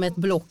skrivbord, liksom ett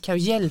block och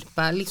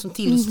hjälpa liksom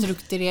till att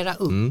strukturera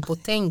upp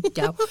och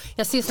tänka.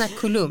 Jag ser såna här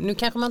kolumn. Nu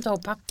kanske man inte har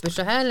papper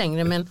så här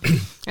längre, men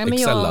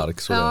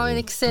Excel-ark. En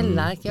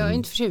Excel-ark. Jag är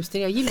inte förtjust i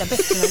det. Jag gillar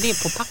bättre när det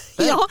är på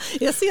papper. Ja,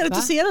 jag ser att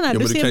du ser den här.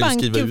 Du ser banken.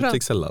 Du kan ju skriva ut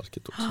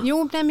Excel-arket också.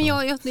 Jo, nej, men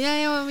jag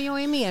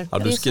är mer. Ja,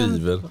 du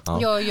skriver.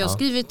 Jag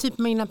skriver typ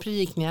mina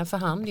predikningar för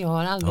hand. Jag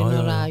har aldrig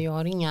jag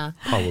har inga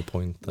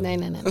PowerPoint. Nej.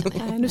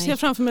 Nu ser jag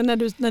framför mig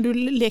när du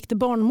lekte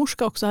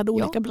barnmorska också hade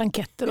olika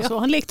blanketter blanketter och så.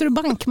 Han lekte du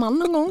bankman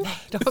någon gång? Nej,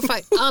 det har jag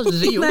faktiskt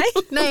aldrig gjort.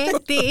 Nej,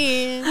 det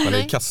är... Men det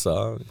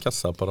är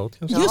kassaapparat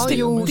kanske? Just det,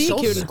 det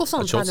är kul. Och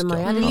sånt hade man.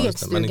 Jag hade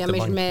lekstuga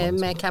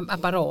med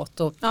apparat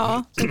och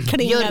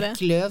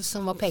björklöv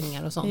som var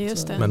pengar och sånt.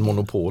 Just det. Men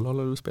Monopol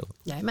har du spelat?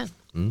 Jajamän.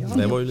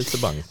 Det var ju lite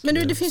bank. Men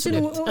det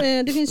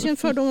finns ju en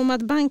fördom om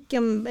att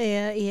banken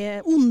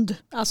är ond.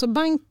 Alltså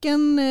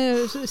banken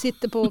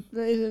sitter på...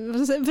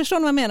 Förstår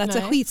ni vad jag menar?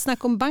 Att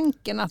skitsnack om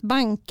banken. Att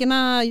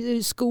bankerna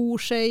skor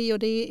sig och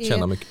det är...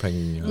 Tjänar mycket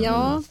pengar.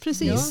 Ja,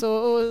 precis.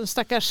 Och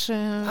stackars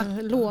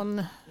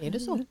lån. Är det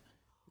så?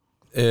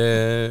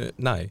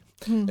 Nej.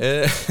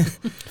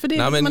 För det,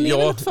 man är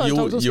väl ett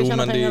företag som ska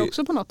tjäna pengar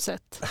också på något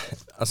sätt.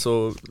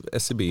 Alltså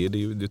SEB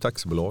det är ett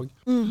aktiebolag.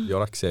 Vi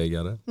har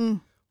aktieägare.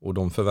 Och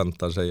de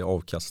förväntar sig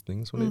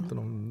avkastning som det heter.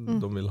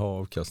 De vill ha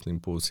avkastning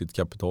på sitt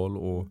kapital.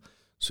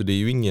 Så det är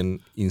ju ingen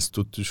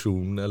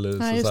institution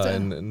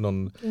eller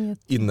någon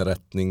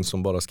inrättning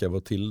som bara ska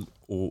vara till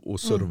och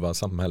serva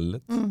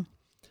samhället.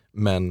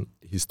 Men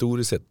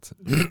historiskt sett,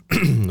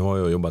 nu har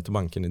jag jobbat i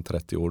banken i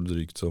 30 år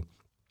drygt, så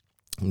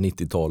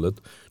 90-talet,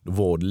 då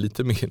var det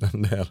lite mer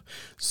den där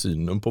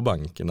synen på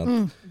banken.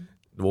 Att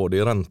då var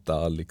det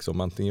ränta,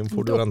 liksom, antingen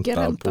får du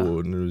ränta på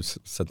när du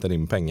sätter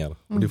in pengar.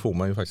 Och det får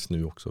man ju faktiskt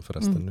nu också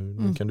förresten.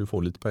 Nu kan du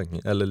få lite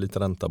pengar, eller lite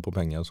ränta på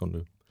pengar som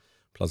du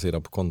placerar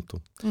på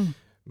konto.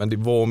 Men det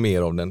var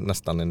mer av den,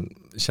 nästan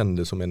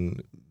kändes som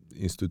en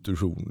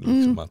institution,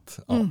 liksom, att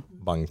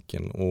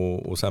banken.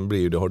 Och sen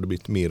har det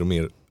blivit mer och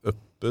mer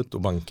öppet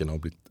och bankerna har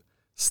blivit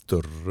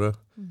större.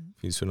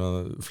 Det finns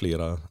ju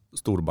flera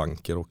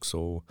storbanker också.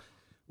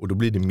 Och då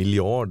blir det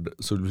miljard.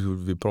 Så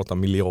vi pratar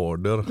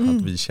miljarder.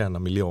 Att vi tjänar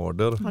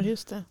miljarder. Ja,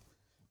 just det.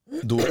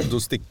 Då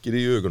sticker det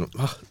i ögonen.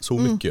 Så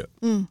mycket.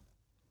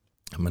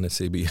 Men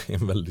SEB är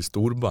en väldigt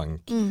stor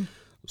bank.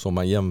 Som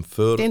man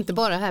jämför. Det är inte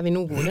bara här vid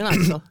Nordgården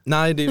alltså?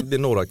 Nej, det är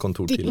några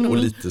kontor till och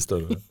lite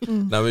större.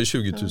 När vi är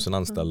 20 000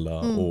 anställda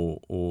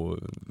och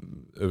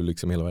över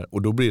liksom hela världen.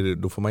 Och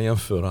då får man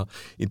jämföra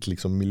inte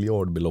liksom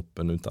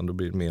miljardbeloppen, utan då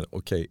blir det mer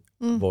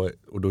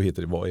och då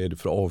heter det, vad är det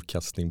för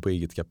avkastning på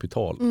eget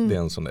kapital? Det är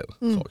en sån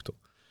där sak då.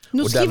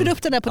 Nu skriver du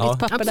upp det där på ditt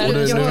papper.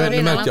 Där.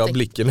 Nu märker jag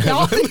blicken.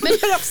 Ja, men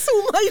jag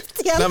zoomar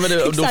ut igen. Nej,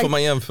 men då får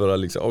man jämföra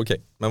liksom,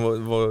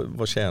 men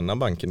vad tjänar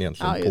banken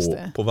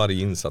egentligen på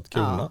varje insatt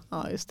krona?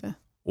 Ja, just det.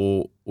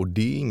 Och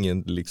det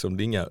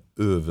är inga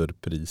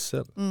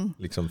överpriser.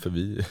 Liksom, för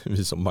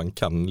vi som bank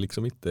kan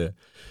liksom inte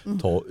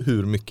ta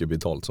hur mycket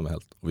betalt som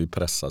helst. Och vi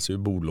pressas ju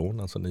bolån.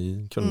 Alltså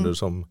ni kunder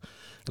som,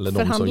 eller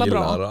de som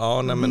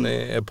gillar, men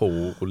är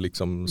på och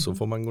liksom, så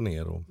får man gå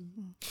ner.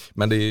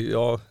 Men det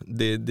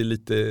är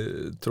lite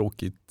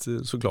tråkigt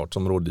såklart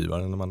som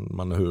rådgivare när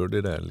man hör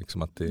det där.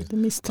 Liksom, att det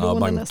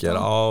banker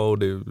nästan. Och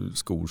det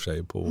skor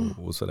sig på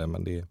och sådär.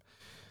 Men det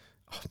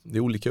är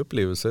olika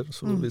upplevelser,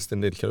 så visst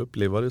en del kan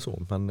uppleva det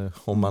så, men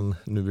om man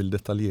nu vill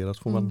detaljera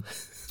så får man...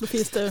 Då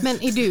finns det...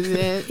 Men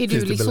är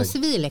du liksom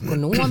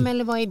civilekonom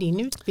eller vad är din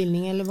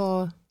utbildning? Eller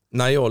vad?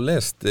 Nej, jag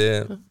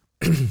läste...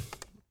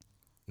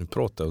 Nu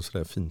pratar jag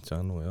sådär fint,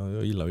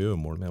 jag gillar ju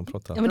ömål när jag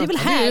pratar. Ja, men det är väl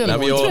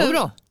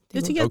här.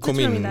 Det tycker jag kom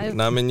in.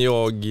 Nej, men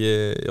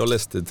jag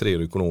läste 3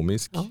 år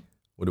ekonomisk. Ja.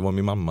 Och det var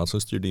min mamma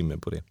som styrde in mig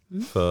på det.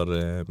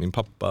 För min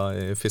pappa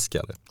är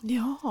fiskare.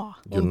 Ja.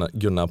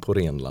 Gunnar på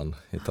Renland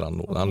heter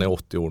han. Okay. Han är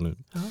 80 år nu.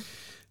 Ja.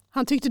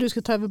 Han tyckte du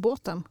skulle ta över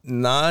båten?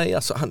 Nej,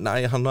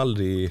 han har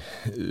aldrig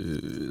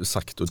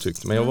sagt och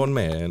tyckt. Men jag var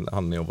med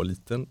han när jag var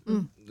liten.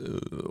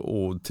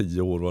 Och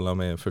 10 år var jag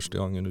med första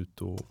gången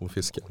ut och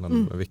fiskade.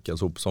 En vecka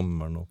så på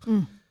sommaren.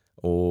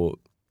 Och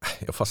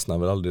jag fastnade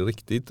väl aldrig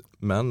riktigt.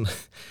 Men...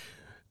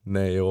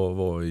 när jag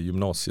var i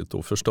gymnasiet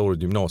och första året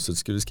i gymnasiet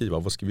skulle vi skriva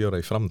vad ska vi göra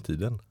i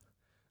framtiden.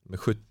 Med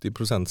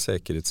 70%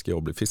 säkerhet ska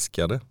jag bli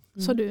fiskare.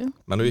 Så du?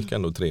 Men då gick jag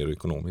ändå 3 år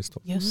ekonomiskt.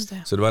 Då. Just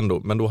det. Så det var ändå,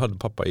 men då hade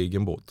pappa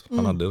egen båt.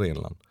 Han hade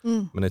Renland.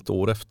 Men ett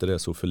år efter det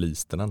så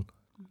förliste den.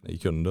 Den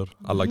gick under.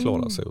 Alla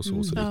klarade sig och så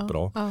det gick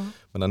bra.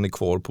 Men den är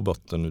kvar på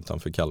botten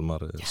utanför Kalmar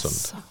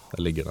sund.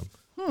 Där ligger den.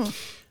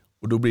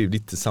 Och då blev det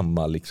inte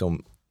samma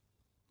liksom.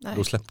 Nej.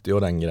 Då släppte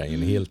jag den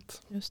grejen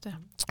helt. Just det.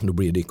 Då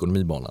blev det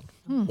ekonomibanan.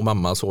 Och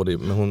mamma sa det,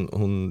 men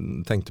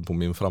hon tänkte på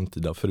min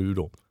framtida fru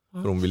då.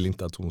 För hon ville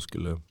inte att hon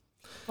skulle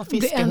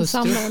bli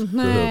ensam.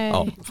 Nej.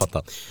 Ja,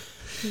 fattar.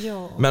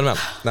 Ja.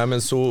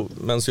 Men så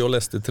jag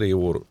läste 3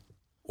 år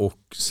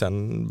och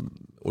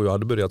jag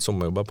hade börjat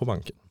sommarjobba på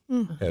banken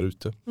här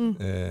ute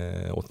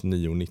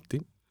 89 och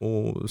 90.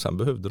 Och sen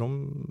behövde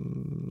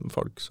de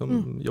folk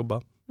som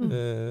jobbar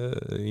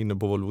inne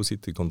på Volvo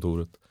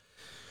City-kontoret.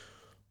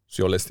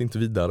 Så jag läste inte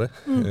vidare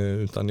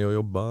utan jag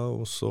jobbade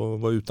och så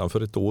var jag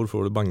utanför ett år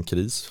för det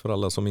bankkris för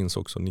alla som minns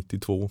också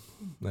 92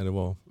 när det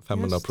var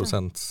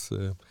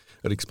 500%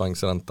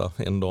 riksbanksränta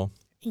en dag.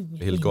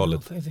 Helt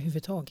galet.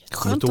 Överhuvudtaget.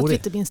 Skönt att vi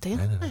inte minns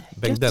det.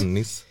 Bengt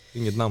Dennis,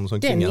 inget namn som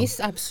Dennis,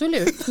 Kingan.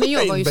 Absolut. Men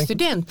jag var ju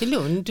student i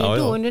Lund.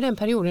 Då under den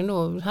perioden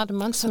då hade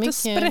man inte så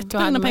mycket. Då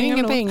hade man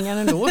inga pengar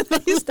ändå.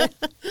 Just det.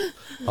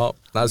 Ja,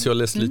 alltså jag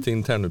läste lite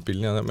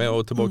internutbildningar. Men jag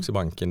var tillbaka i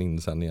banken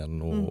in sen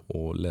igen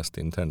och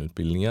läste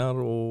internutbildningar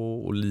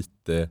och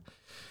lite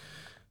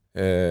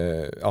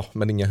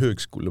Men inga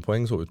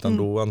högskolepoäng så, utan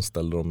då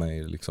anställde de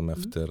mig liksom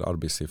efter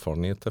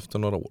arbetserfarenhet efter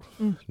några år.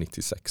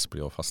 96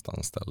 blev jag fast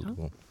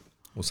anställd.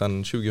 Och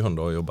sen 2000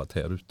 har jag jobbat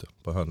här ute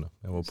på Hönö.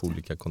 Jag var på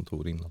olika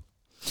kontor innan.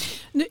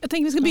 Nu, jag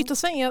tänker vi ska byta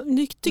sväng.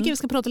 Nu tycker vi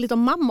ska prata lite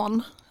om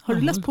mammon. Har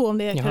du läst på om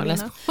det,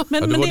 Karolina?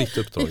 Men det var ditt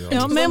uppdrag.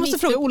 Men jag måste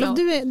fråga, Olof,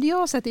 jag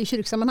har sett det i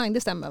kyrksammanhang,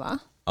 det stämmer va?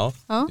 Ja.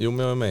 Jo, men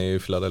jag är med i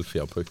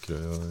Philadelphia på Öckerö.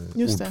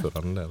 Jag är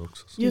ordförande där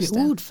också. Du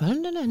är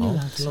ordförande där nu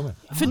alltså?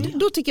 För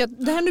då tycker jag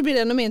att det här nu blir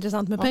ännu mer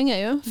intressant med pengar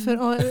ju.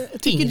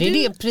 Tycker du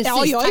det är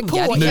precis jag är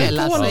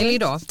på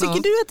idag.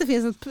 Tycker du att det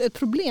finns ett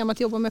problem att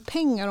jobba med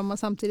pengar om man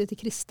samtidigt är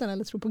kristen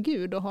eller tror på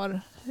Gud och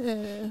har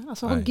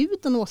Gud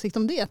en åsikt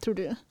om det, tror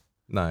du?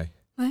 Nej.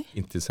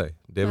 Inte i sig.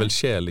 Det är väl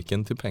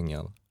kärleken till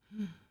pengar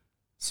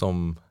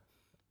som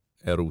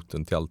är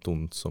roten till allt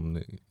ont som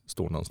det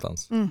står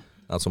någonstans.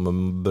 Alltså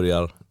man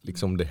börjar,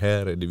 liksom det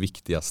här är det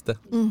viktigaste.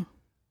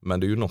 Men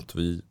det är ju något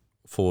vi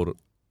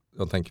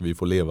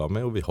får leva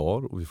med och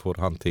vi får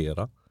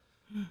hantera.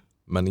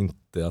 Men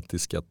inte att det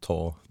ska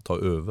ta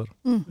över.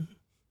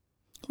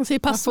 Vad säger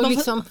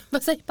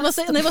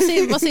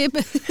vad säger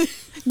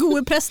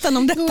gode prästen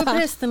om detta? Gode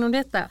prästen om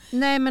detta?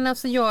 Nej men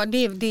alltså det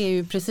är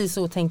ju precis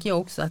så tänker jag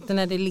också. Att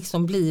när det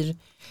liksom blir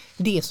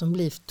det som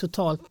blir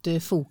totalt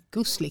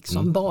fokus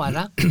liksom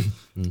bara.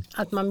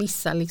 Att man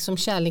missar liksom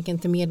kärleken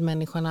till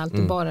medmänniskan,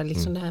 alltid bara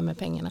liksom det här med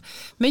pengarna.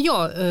 Men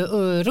jag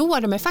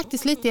roade mig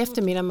faktiskt lite i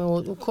eftermiddag med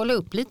att kolla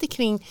upp lite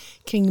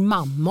kring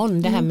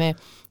mammon, det här med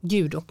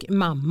Gud och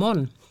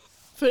mammon.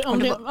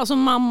 Alltså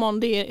mammon,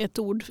 det är ett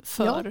ord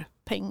för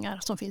pengar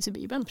som finns i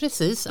Bibeln.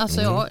 Precis,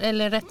 alltså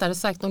eller rättare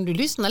sagt om du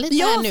lyssnar lite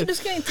här nu. Ja, du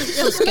ska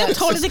inte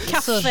ta lite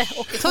kaffe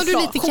och tar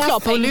du lite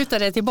kaffe och lutar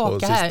dig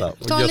tillbaka här.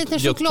 Ta en liten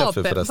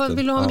choklad. Vad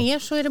vill du ha mer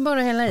så är det bara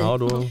att hälla i. Ja,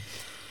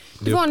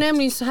 det var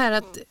nämligen så här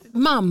att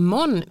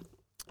mammon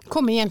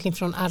kommer egentligen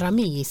från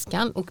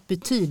arameiskan och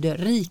betyder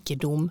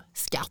rikedom,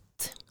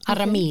 skatt.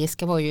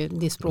 Arameiska var ju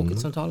det språket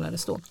som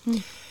talades då.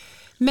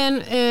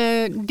 Men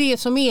det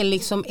som är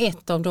liksom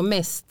ett av de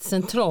mest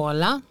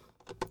centrala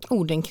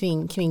orden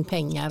kring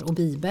pengar och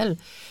Bibel,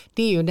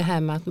 det är ju det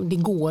här med att det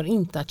går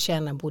inte att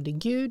tjäna både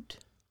Gud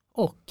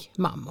och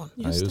mammon.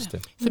 Just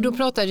det. För då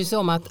pratade det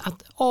om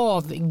att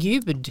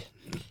avgud,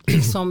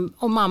 liksom,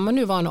 om mammon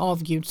nu var en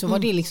avgud så var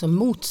det liksom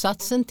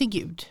motsatsen till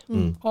Gud.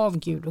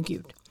 Avgud och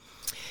Gud.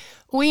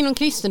 Och inom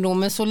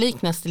kristendomen så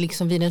liknas det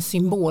liksom vid en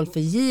symbol för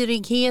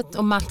girighet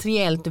och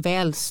materiellt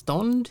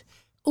välstånd,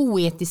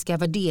 oetiska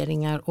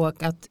värderingar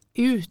och att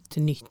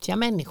utnyttja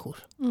människor.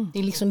 Det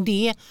är liksom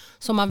det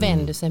som man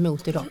vänder sig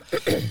mot idag.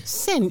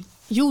 Sen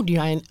gjorde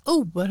jag en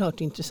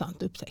oerhört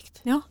intressant upptäckt.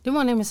 Ja. Det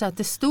var nämligen så att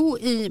det stod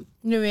i,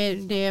 nu är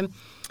det,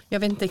 jag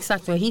vet inte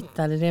exakt var jag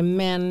hittade det,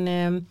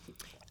 men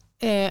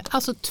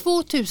alltså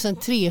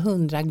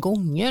 2300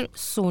 gånger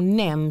så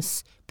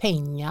nämns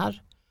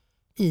pengar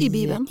i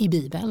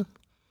Bibeln.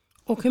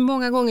 Och hur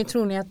många gånger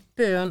tror ni att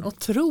bön och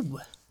tro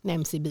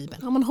nämns i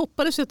Bibeln? Ja, man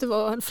hoppades ju att det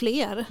var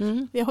fler.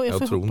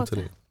 Jag tror inte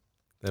det.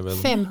 Det är väl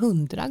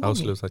 500 gånger. Jag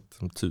skulle ha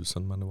sagt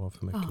 1000 men det var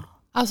för mycket.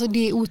 Alltså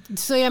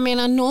så jag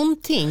menar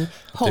någonting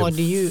har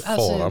det ju.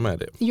 Alltså, fara med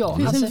det. Ja,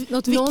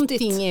 alltså,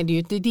 någonting är det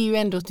ju. Det är ju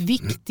ändå ett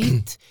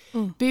viktigt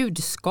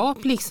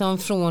budskap liksom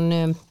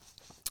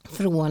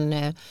från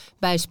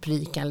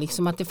bergspredikan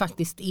liksom, att det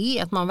faktiskt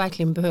är att man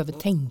verkligen behöver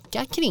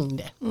tänka kring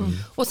det.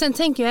 Och sen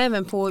tänker jag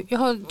även på, jag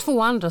har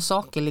 2 andra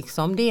saker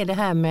liksom. Det är det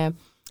här med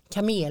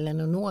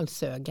kamelen och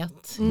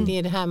nålsögat. Det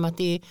är det här med att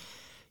det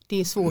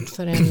är svårt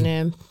för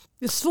en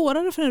det är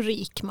svårare för en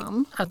rik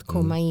man att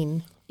komma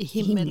in i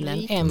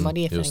himlen än vad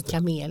det är för en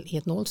kamel i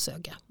ett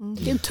nålsöga.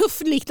 Det är en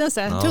tuff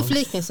liknelse. Tuff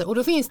liknelse. Och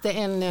då finns det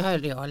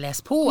jag har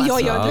läst på. Alltså,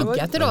 jag har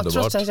pluggat idag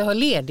trots att jag har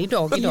ledig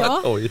dag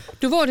idag.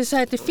 Då var det så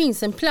här att det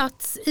finns en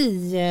plats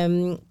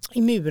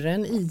i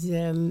muren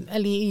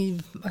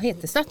i vad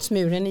heter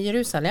stadsmuren i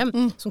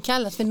Jerusalem som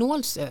kallas för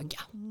nålsöga.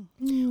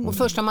 Och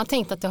först har man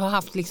tänkt att det har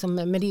haft liksom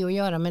med det att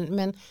göra,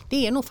 men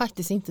det är nog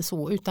faktiskt inte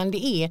så, utan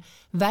det är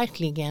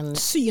verkligen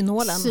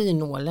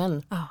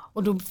synålen.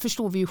 Och då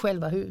förstår vi ju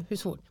själva hur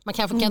svårt. Man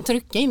kanske kan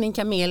trycka in en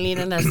kamel i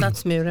den där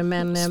stadsmuren,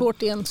 men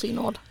svårt i en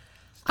synål.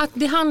 Att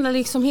det handlar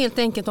liksom helt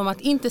enkelt om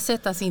att inte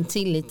sätta sin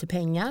tillit till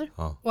pengar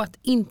och att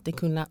inte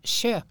kunna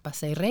köpa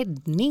sig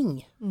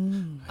räddning.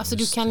 Alltså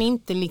du kan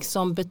inte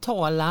liksom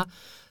betala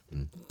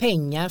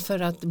pengar för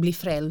att bli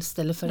frälst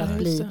eller för att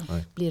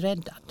bli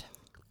räddad.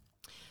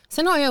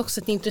 Sen har jag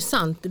också ett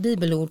intressant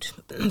bibelord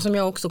som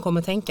jag också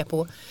kommer tänka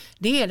på.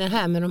 Det är det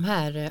här med de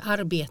här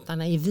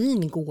arbetarna i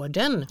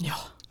vingården. Ja.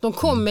 De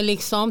kommer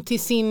liksom till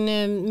sin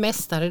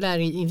mästare där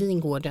i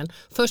vingården.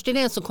 Först är det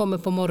en som kommer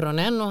på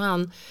morgonen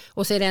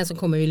och så är det en som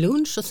kommer vid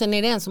lunch och sen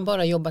är det en som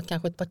bara jobbat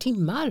kanske ett par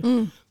timmar.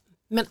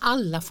 Men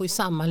alla får ju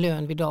samma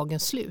lön vid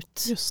dagens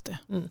slut. Just det.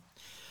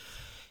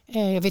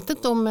 Jag vet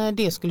inte om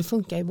det skulle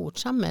funka i vårt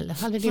samhälle.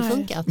 Hade det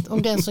funkat?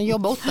 Om den som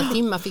jobbar 8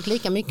 timmar fick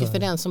lika mycket för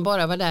den som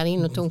bara var där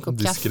inne och tog en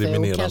kopp kaffe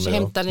och kanske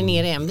hämtade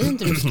ner en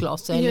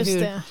vindruvsglas. Just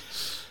det.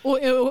 Och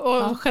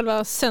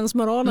själva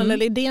sensmoralen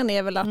eller idén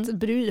är väl att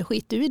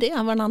skit du i det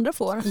än vad den andra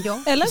får.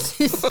 Ja. Eller?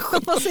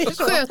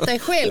 Sköt dig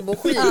själv och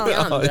skit i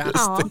andra.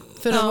 Ja.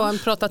 För att vara en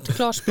pratat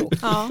klarspråk.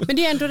 Ja. Men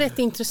det är ändå rätt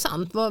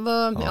intressant.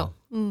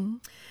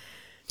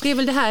 Det är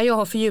väl det här jag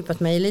har fördjupat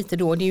mig lite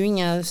då. Det är ju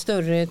inga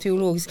större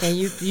teologiska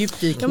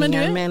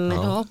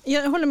djupdykningar.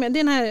 Jag håller med. Det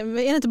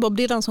är inte Bob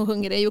Dylan som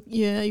sjunger det.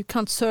 You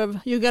can't serve,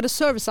 you gotta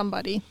serve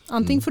somebody.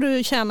 Antingen får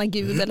du tjäna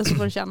Gud eller så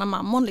får du tjäna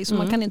mammon. Liksom.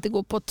 Man kan inte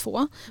gå på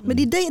två. Men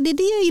det är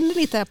det jag är inne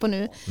lite här på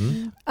nu.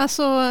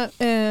 Alltså,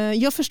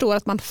 jag förstår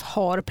att man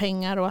har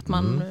pengar och att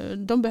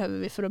de behöver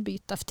vi för att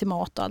byta till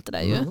mat och allt det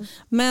där ju.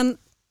 Men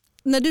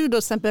när du då till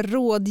exempel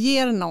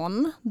rådger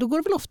någon, då går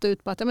det väl ofta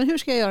ut på att men hur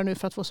ska jag göra nu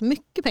för att få så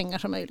mycket pengar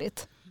som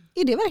möjligt?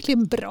 Är det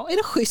verkligen bra? Är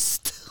det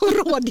schysst att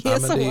rådge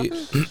så?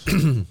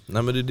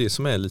 Nej, men det är det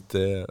som är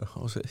lite,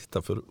 vad ska jag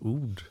hitta för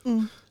ord?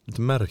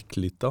 Lite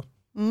märkligt då.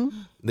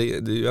 Det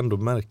är ju ändå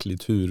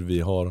märkligt hur vi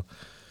har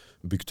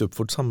byggt upp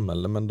vårt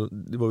samhälle, men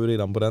det var ju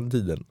redan på den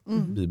tiden,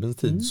 Bibelns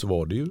tid, så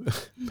var det ju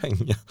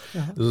pengar.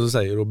 Så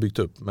säger och byggt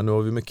upp, men nu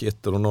har vi mycket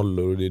ettor och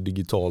nollor och det är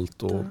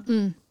digitalt och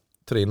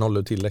 3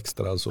 nollor till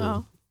extra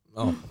så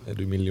är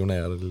du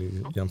miljonär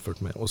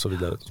jämfört med och så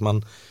vidare.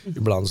 Så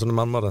ibland så när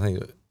man bara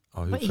tänker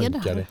hur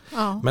funkar det?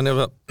 Ja.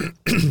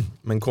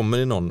 Men kommer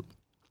det någon,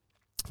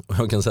 och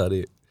jag kan säga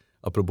det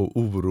apropå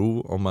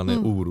oro, om man är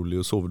orolig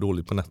och sover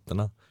dåligt på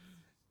nätterna.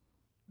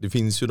 Det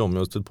finns ju jag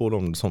har stött på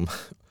dem som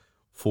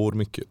får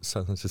mycket,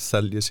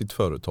 säljer sitt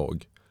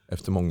företag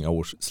efter många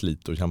års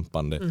slit och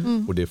kämpande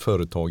och det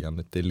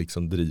företagandet, det är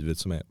liksom drivet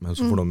som är, men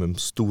så får de en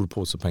stor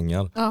påse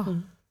pengar.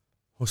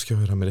 Vad ska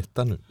jag göra med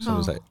detta nu? Som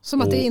du säger.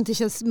 Som att det inte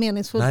känns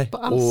meningsfullt på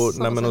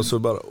alls.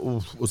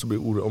 Och så blir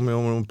oro. Om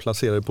jag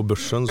placerar det på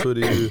börsen så är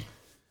det ju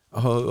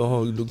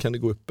då kan det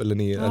gå upp eller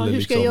ner. Eller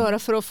hur ska jag göra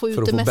för att få ut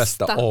det mesta?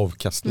 Bästa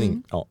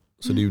avkastning. Ja,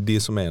 så det är ju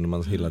det som är när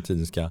man hela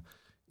tiden ska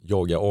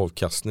jaga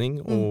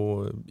avkastning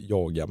och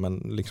men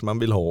liksom man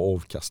vill ha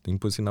avkastning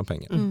på sina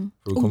pengar.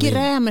 Och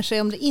grämer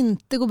sig om det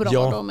inte går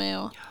bra då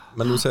med.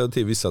 Men då säger jag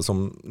till vissa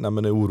som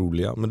är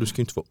oroliga, men du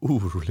ska inte vara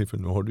orolig för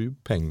nu har du ju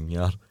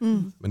pengar.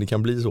 Men det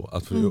kan bli så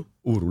att du är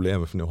orolig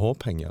även för nu har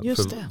pengar.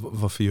 Just för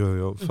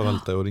varför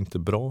förvaltar jag det inte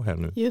bra här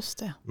nu? Just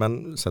det.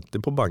 Men sätt det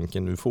på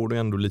banken, nu får du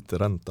ändå lite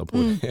ränta på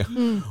det.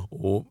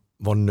 Och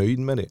var nöjd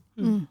med det.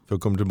 För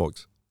jag kommer tillbaka.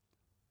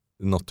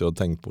 Det är något jag har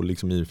tänkt på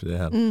liksom i för det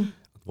här.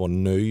 Att vara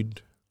nöjd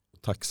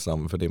och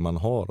tacksam för det man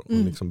har. Och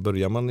liksom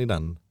börjar man i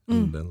den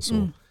änden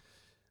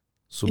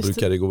så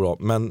brukar det gå bra.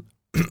 Men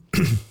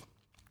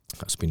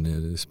jag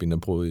spinner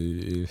på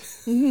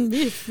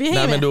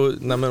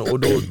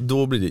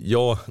då blir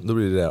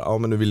det där,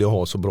 men nu vill jag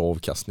ha så bra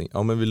avkastning.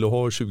 Ja, men vill du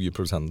ha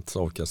 20%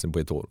 avkastning på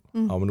ett år?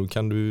 Ja, men då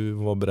kan du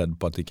vara beredd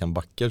på att det kan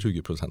backa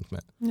 20%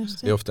 med.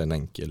 Det är ofta en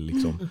enkel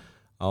liksom.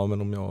 Ja,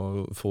 men om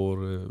jag får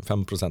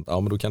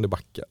 5%, men då kan det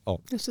backa. Ja.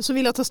 Just det, så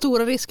vill jag ta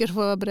stora risker så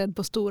får jag vara beredd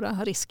på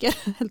stora risker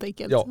helt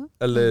enkelt. Ja,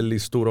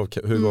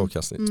 eller hög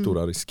avkastning,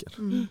 stora risker.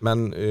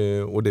 Men,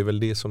 och det är väl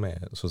det som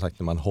är, som sagt,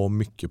 när man har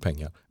mycket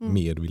pengar,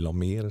 mer vill ha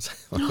mer.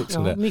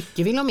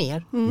 Mycket vill ha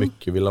mer.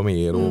 Mycket vill ha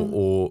mer.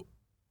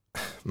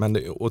 Men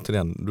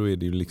återigen, då är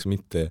det ju liksom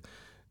inte,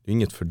 det är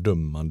inget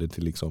fördömande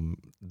till liksom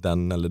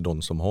den eller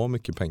de som har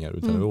mycket pengar,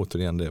 utan det är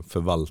återigen det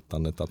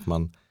förvaltandet att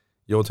man.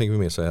 Jag tänker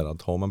mer så här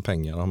att har man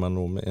pengar, har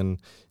man en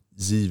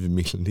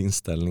givmild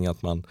inställning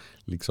att man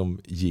liksom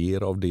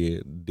ger av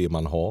det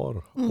man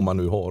har. Om man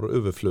nu har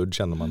överflöd,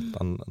 känner man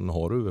att man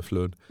har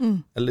överflöd.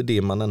 Eller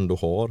det man ändå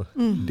har,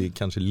 det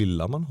kanske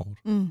lilla man har.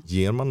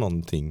 Ger man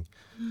någonting,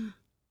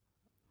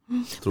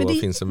 tror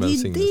jag finns en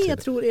välsignelse. Det är det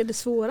jag tror är det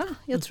svåra.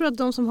 Jag tror att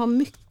de som har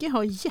mycket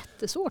har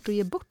jättesvårt att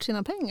ge bort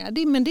sina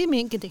pengar. Men det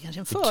är kanske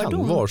en fördom. Det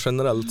kan vara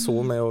generellt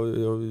så, men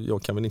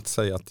jag kan väl inte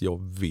säga att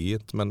jag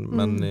vet.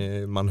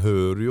 Men man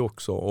hör ju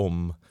också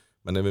om,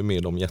 men det är väl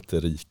med de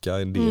jätterika,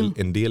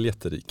 en del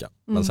jätterika.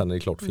 Men sen är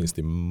det klart finns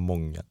det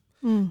många.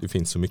 Det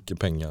finns så mycket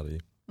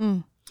pengar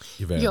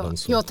i världen.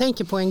 Jag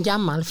tänker på en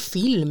gammal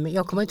film,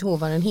 jag kommer inte ihåg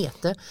vad den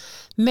heter.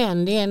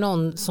 Men det är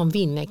någon som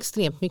vinner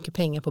extremt mycket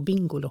pengar på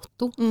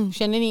Bingolotto.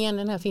 Känner ni igen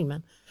den här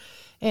filmen?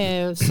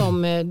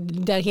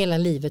 Där hela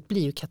livet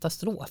blir ju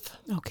katastrof.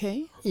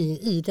 Okay.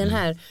 I den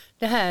här,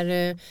 det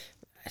här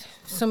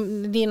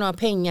som det är några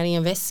pengar i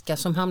en väska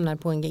som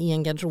hamnar i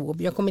en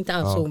garderob. Jag kommer inte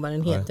alls ihåg vad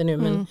den heter nu,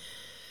 men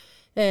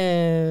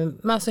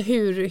alltså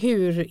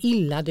hur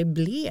illa det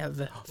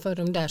blev för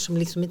de där som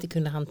liksom inte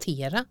kunde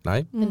hantera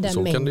den där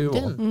så mängden. Kan det ju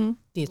vara.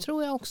 Det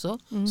tror jag också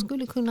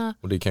skulle kunna.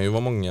 Och det kan ju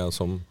vara många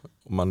som,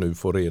 om man nu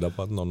får reda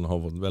på att någon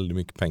har fått väldigt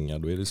mycket pengar,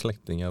 då är det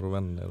släktingar och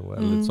vänner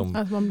och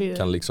som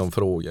kan liksom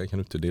fråga, kan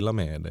du inte dela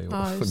med dig?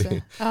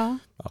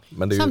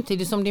 Men det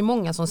samtidigt som det är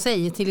många som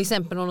säger, till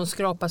exempel om de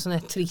skrapar sån här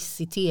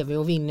triss i tv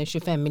och vinner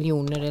 25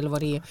 miljoner eller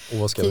vad det är. Och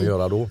vad ska de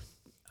göra då?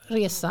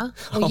 Resa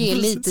och ge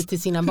lite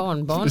till sina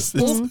barnbarn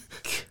och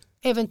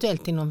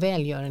eventuellt till någon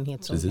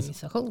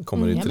välgörenhetsorganisation.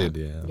 Kommer det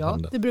tredje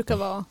handen. Det brukar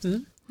vara.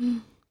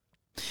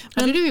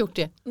 Hade du gjort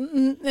det?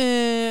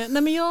 Nej,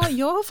 men jag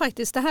har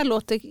faktiskt, det här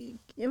låter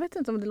Jag vet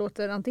inte om det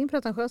låter antingen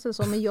pretentiöst eller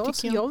så, men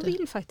jag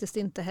vill faktiskt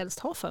inte helst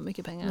ha för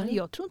mycket pengar. Nej.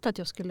 Jag tror inte att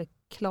jag skulle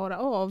klara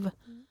av.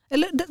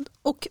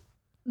 Och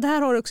det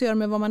här har också att göra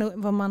med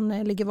vad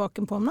man ligger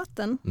vaken på om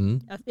natten.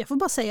 Jag får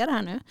bara säga det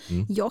här nu.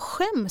 Jag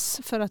skäms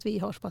för att vi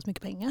har så pass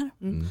mycket pengar.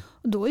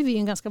 Och då är vi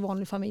en ganska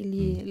vanlig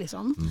familj.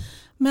 Liksom.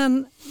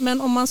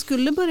 Men om man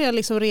skulle börja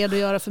liksom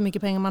redogöra för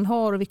mycket pengar man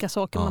har och vilka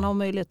saker man har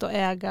möjlighet att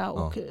äga.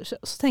 Och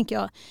så tänker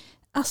jag,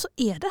 alltså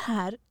är det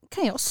här,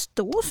 kan jag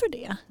stå för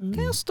det?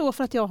 Kan jag stå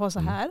för att jag har så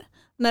här?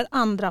 När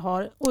andra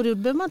har, och då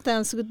behöver man inte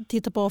ens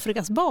titta på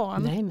Afrikas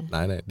barn.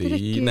 Nej, det är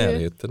i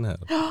närheten här.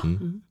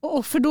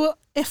 Och för då,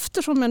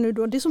 eftersom jag nu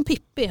då, det är som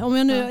Pippi, om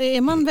jag nu,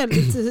 är man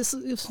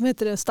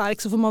väldigt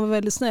stark så får man vara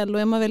väldigt snäll,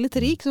 och är man väldigt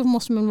rik så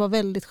måste man vara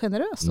väldigt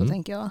generös då,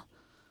 tänker jag.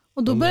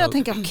 Och då börjar jag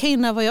tänka, okej,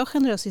 när var jag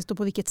generös sist och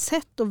på vilket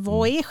sätt, och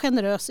vad är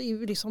generös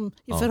i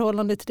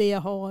förhållande till det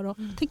jag har, och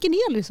tänker ni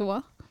aldrig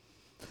så?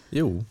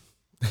 Jo,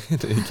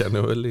 det kan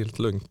jag väl helt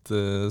lugnt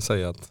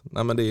säga att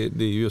nej, men det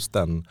är just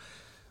den,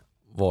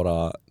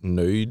 vara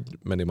nöjd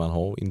med det man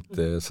har,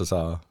 inte så att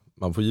säga,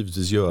 man får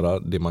givetvis göra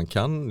det man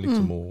kan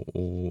liksom,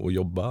 och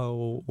jobba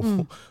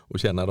och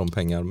tjäna de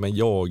pengar, men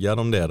jaga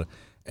de där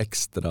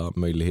extra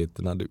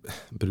möjligheterna. Det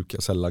brukar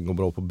sällan gå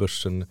bra på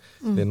börsen.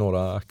 Det är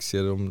några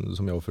aktier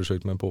som jag har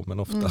försökt mig på, men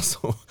ofta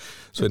så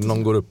är det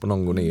någon går upp och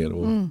någon går ner.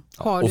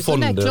 Har du sån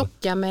där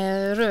klocka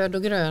med röd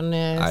och grön?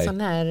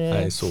 Sån här,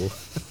 nej, så.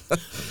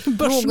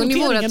 Någon i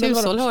vårat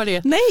hushåll har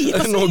det. Nej,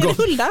 alltså är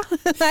det Hulda?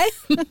 Nej.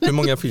 Hur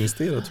många finns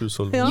det i ert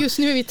hushåll? Ja. Just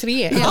nu är vi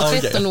 3. En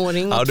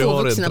 13-åring och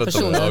 2 vuxna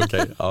personer.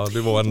 Okay. Ja,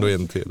 det var ändå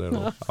en till.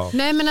 Där. Ja.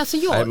 Nej, men alltså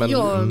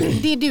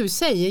det du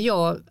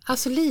säger,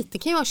 alltså lite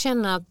kan jag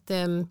känna att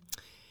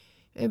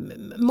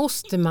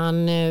måste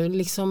man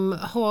liksom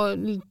ha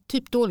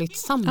typ dåligt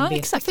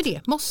samvete för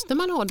det? Måste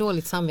man ha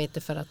dåligt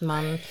samvete för att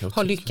man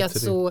har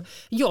lyckats? Så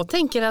jag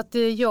tänker att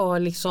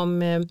jag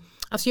liksom,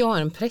 alltså jag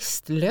har en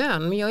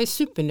prästlön, men jag är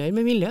supernöjd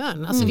med min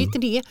lön. Alltså det är inte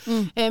det.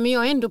 Men jag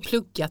har ändå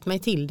pluggat mig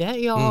till det.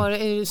 Jag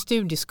har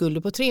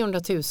studieskulder på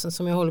 300 000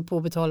 som jag håller på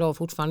att betala av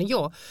fortfarande.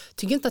 Jag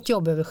tycker inte att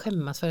jag behöver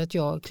skämmas för att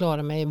jag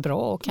klarar mig bra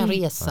och kan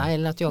resa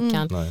eller att jag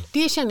kan.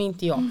 Det känner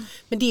inte jag.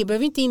 Men det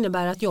behöver inte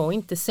innebära att jag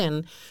inte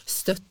sen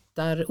stöttar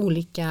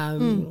olika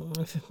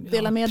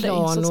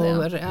plan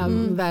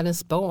och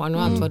världens barn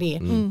och allt vad det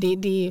är.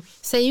 Det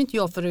säger inte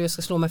jag för att jag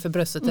ska slå mig för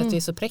bröstet att det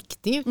är så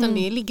präktigt, utan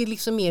det ligger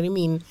liksom mer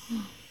i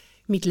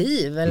mitt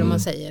liv, eller man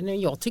säger.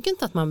 Jag tycker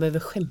inte att man behöver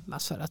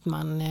skämmas för att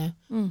man...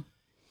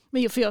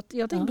 Men jag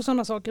tänker på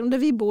sådana saker. Om där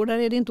vi bor, där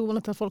är det inte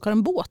ovanligt att folk har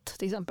en båt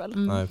till exempel.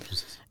 Nej,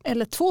 precis.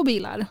 Eller 2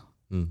 bilar.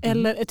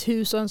 Eller ett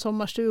hus och en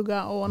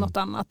sommarstuga och något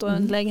annat och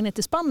en lägenhet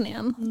i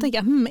Spanien. Då tänker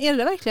jag, är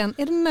det verkligen?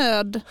 Är det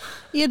nöd?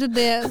 Är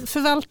det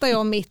förvaltar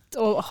jag mitt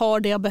och har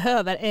det jag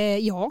behöver?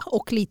 Ja,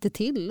 och lite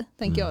till,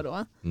 tänker jag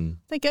då.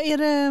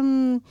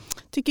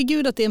 Tycker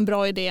Gud att det är en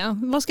bra idé?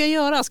 Vad ska jag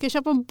göra? Ska jag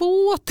köpa en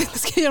båt eller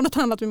ska jag göra något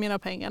annat med mina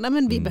pengar? Nej,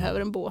 men vi behöver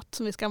en båt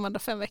som vi ska använda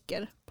 5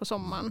 veckor på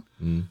sommaren.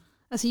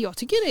 Alltså jag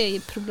tycker det är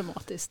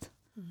problematiskt.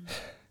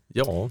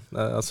 Ja,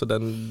 alltså det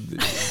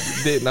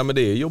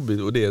är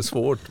jobbigt och det är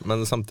svårt,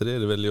 men samtidigt är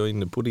det väl, jag är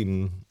inne på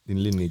din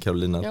linje,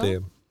 Carolina, att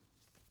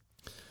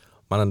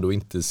man ändå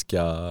inte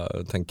ska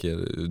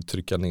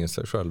trycka ner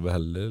sig själv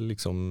heller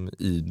liksom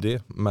i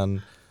det,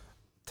 men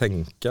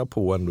tänka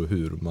på ändå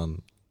hur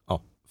man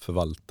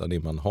förvaltar det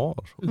man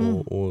har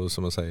och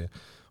som jag säger,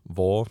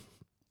 vara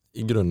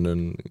i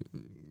grunden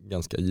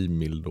ganska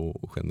givmild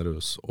och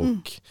generös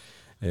och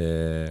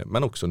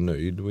men också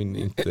nöjd och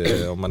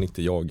inte, om man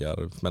inte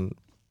jagar, men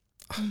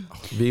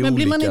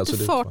blir man inte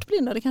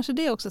fartblind? Det är kanske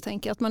det också,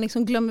 tänker, att man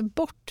liksom glömmer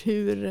bort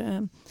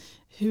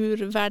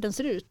hur världen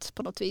ser ut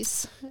på något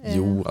vis.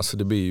 Jo, alltså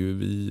det blir ju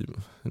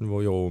nu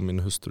var jag och min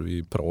hustru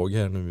i Prag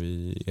här nu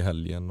i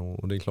helgen,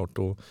 och det är klart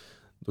då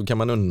kan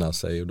man unna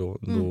sig, och då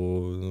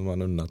har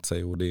man unnat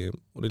sig, och det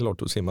är klart,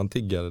 då ser man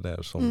tiggare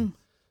där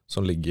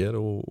som ligger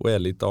och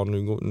ärligt,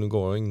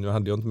 nu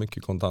hade jag inte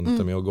mycket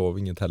kontanter, men jag gav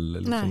inget heller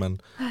liksom,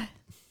 men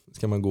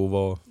ska man gå och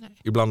vara,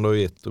 ibland har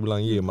jag gett och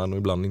ibland ger man och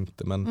ibland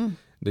inte, men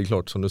det är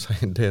klart, som du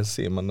säger, där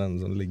ser man den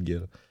som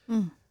ligger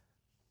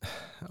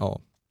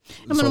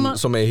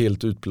som är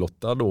helt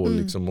utblottad då,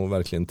 liksom, och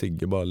verkligen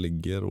tigger, bara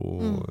ligger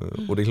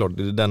och det är klart,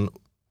 det är den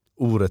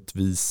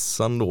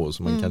orättvisan då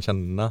som man kan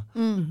känna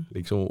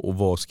liksom, och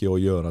vad ska jag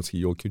göra?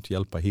 Jag kan ju inte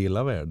hjälpa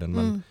hela världen,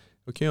 men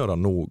jag kan göra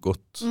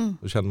något.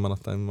 Då känner man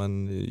att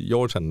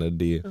jag känner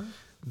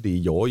det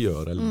jag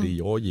gör eller det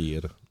jag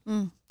ger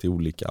till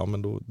olika,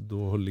 men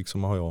då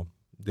liksom har jag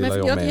delar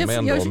jag med mig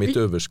ändå av mitt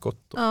överskott.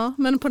 Då. Ja,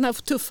 men på den här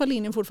tuffa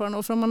linjen fortfarande.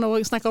 Och för man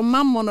då snackar om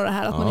mammon och det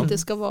här, att man inte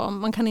ska vara,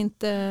 man kan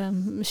inte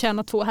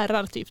tjäna 2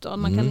 herrar typ då.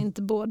 Man kan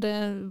inte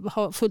både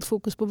ha fullt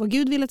fokus på vad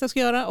Gud vill att jag ska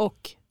göra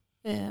och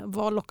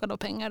vara lockad av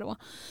pengar då.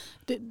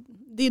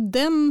 Det är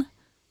den,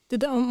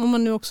 om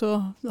man nu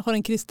också har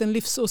en kristen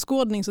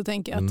livsåskådning, så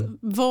tänker jag att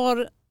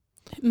var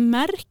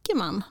märker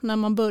man när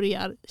man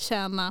börjar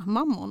tjäna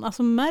mammon?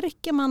 Alltså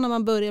märker man när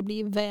man börjar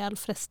bli väl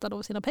frestad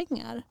av sina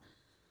pengar?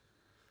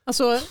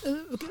 Alltså,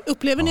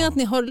 upplever ni att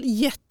ni har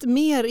gett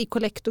mer i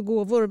kollekt och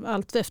gåvor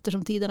allt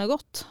eftersom tiden har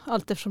gått?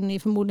 Allt eftersom ni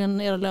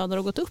förmodligen era löner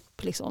har gått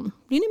upp? Liksom.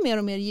 Blir ni mer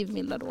och mer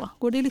givmilda då?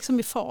 Går det liksom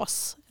i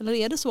fas? Eller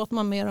är det så att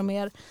man mer och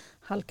mer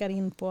halkar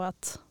in på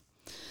att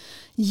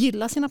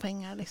gilla sina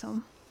pengar?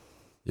 Liksom?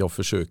 Jag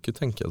försöker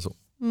tänka så.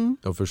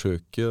 Jag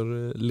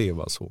försöker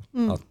leva så.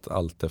 Att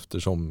allt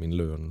eftersom min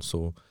lön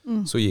så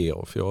ger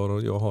jag. För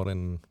jag har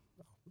en...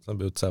 Jag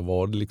behöver inte säga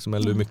vad liksom,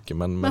 eller hur mycket.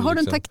 Men har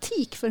du liksom, en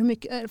taktik för hur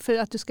mycket för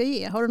att du ska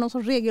ge? Har du någon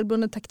sån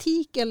regelbunden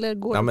taktik? Eller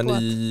går ja, men på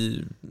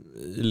i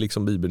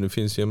liksom Bibeln, det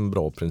finns ju en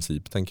bra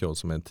princip tänker jag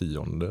som är 10:e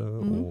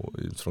och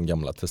från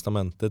gamla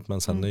testamentet.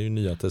 Men sen är ju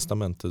nya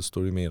testamentet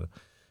står det mer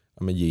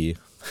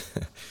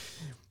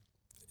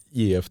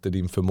ge efter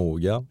din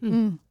förmåga.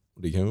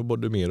 Det kan ju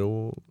både mer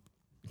och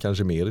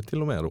kanske mer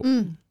till och med då.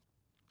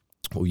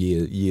 Och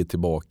ge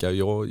tillbaka.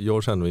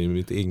 Jag känner i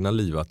mitt egna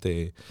liv att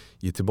det är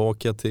ge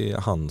tillbaka till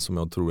han som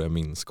jag tror är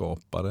min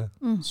skapare.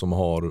 Som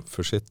har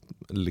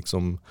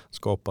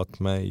skapat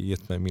mig,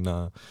 gett mig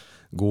mina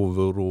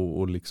gåvor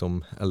och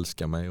liksom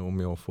älskar mig. Om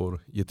jag får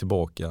ge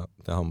tillbaka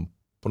till han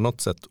på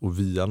något sätt och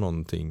via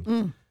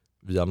någonting.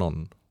 Via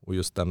någon. Och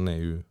just den är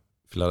ju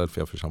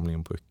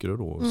Philadelphia-församlingen på Öckerö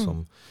då.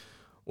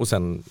 Och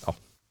sen, ja.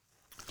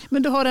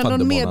 Men du har ändå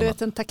en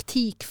medveten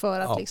taktik för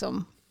att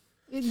liksom...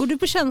 Går du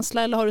på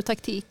känsla eller har du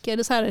taktik? Är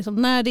det så här, liksom,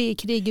 när det är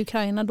krig i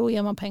Ukraina då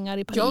ger man pengar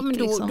i panik? Ja, men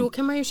liksom. då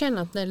kan man ju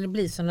känna att när det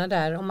blir sådana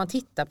där, om man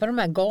tittar på de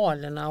här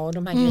galerna och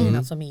de här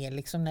grejerna som är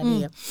liksom när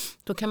det är,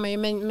 då kan man ju,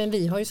 men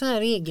vi har ju så här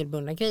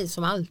regelbundna grejer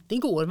som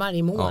alltid går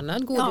varje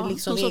månad går det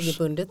liksom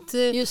regelbundet.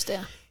 Just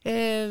det.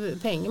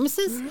 Pengar. Men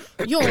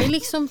jag är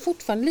liksom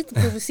fortfarande lite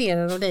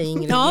provocerad av dig,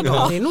 Ingrid.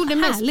 Ja, det är nog det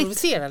mest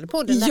provocerade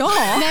på den där. Ja.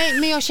 Nej,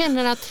 men jag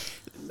känner att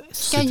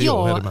ska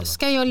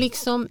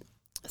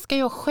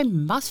jag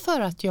skämmas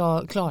för att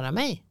jag klarar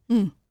mig?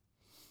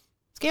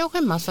 Ska jag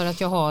skämmas för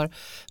att jag har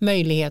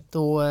möjlighet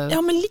att...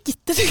 Ja, men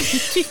lite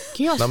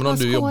tycker jag. Nej, men om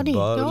du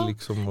jobbar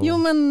liksom... Jo,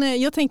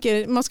 men jag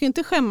tänker, man ska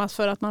inte skämmas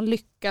för att man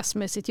lyckas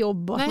med sitt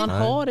jobb och att man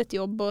har ett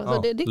jobb.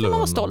 Och det kan man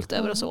vara stolt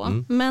över och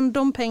så. Men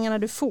de pengarna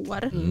du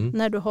får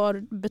när du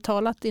har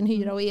betalat din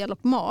hyra och el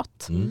och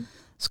mat,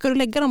 ska du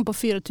lägga dem på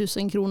 4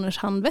 000 kronors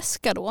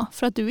handväska då?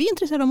 För att du är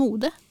intresserad av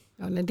mode?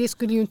 Ja, nej, det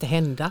skulle ju inte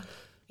hända.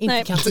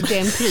 Inte kanske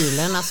den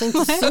prylen, alltså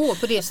inte så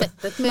på det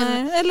sättet.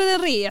 Men... Eller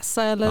en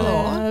resa,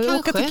 eller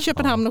åka till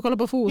Köpenhamn och kolla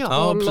på fotboll.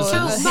 Ja,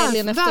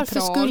 varför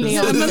skulle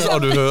jag... Ja,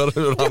 du hör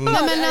hur han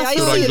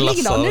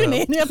glassar.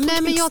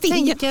 Nej, men jag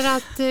tänker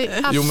att absolut.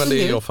 Jo, men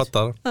det jag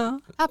fattar.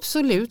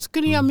 Absolut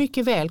skulle jag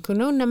mycket väl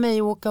kunna unna mig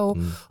att åka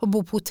och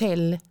bo på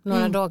hotell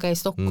några dagar i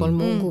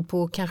Stockholm och gå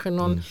på kanske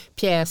någon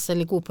pjäs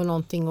eller gå på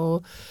någonting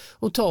och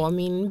ta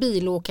min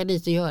bil och åka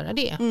dit och göra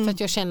det. För att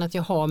jag känner att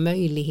jag har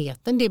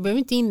möjligheten. Det behöver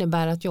inte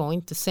innebära att jag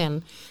inte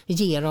sen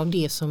ger av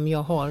det som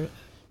jag har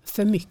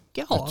för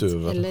mycket av.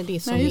 Eller det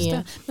som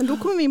är... Men då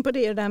kommer vi in på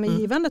det där med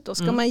givandet då.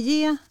 Ska man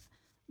ge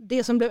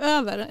det som blev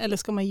över eller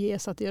ska man ge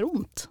så att det gör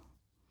ont?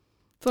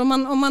 För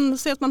om man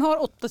säger att man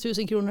har 8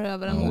 000 kronor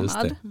över en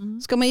månad,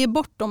 ska man ge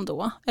bort dem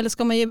då? Eller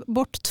ska man ge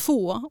bort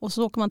 2 och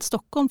så åker man till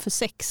Stockholm för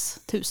 6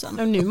 000?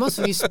 Ja, nu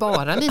måste vi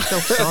spara lite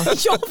också.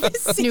 Ja,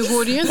 precis. Nu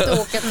går det ju inte att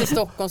åka till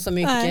Stockholm så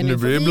mycket. Nej. Nu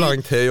blir det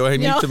blankt här, jag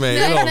hänger inte med i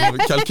de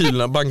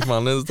kalkylerna.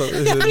 Bankmannen, nu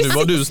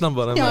var du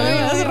snabbare än mig.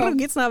 Jag är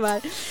ruggigt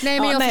snabbare. Nej,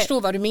 men jag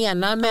förstår vad du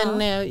menar.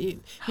 Men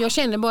jag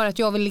känner bara att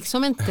jag vill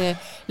liksom inte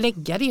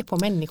lägga det på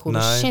människor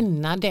och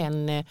känna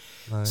den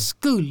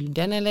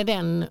skulden eller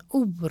den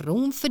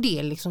oron för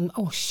det. Liksom,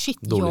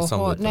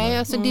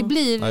 det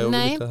blir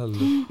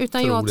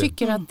utan jag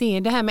tycker att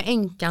det här med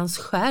änkans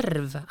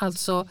skärv,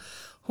 alltså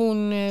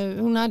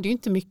hon hade ju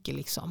inte mycket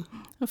liksom.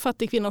 En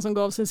fattig kvinna som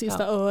gav sin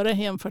sista öre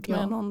jämfört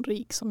med någon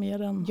rik som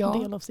ger en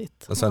del av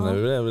sitt. Och sen är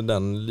det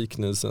den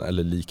liknelsen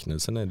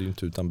är det ju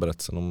inte utan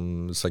berättelsen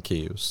om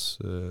Zacchaeus,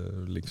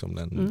 liksom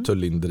den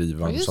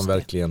tullindrivaren som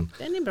verkligen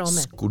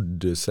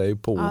skodde sig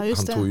på.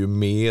 Han tog ju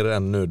mer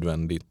än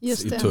nödvändigt i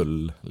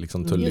tull,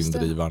 liksom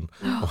tullindrivaren.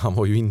 Och han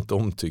var ju inte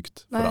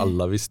omtyckt, för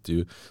alla visste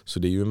ju. Så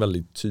det är ju en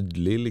väldigt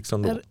tydlig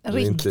liksom då.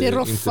 Riktig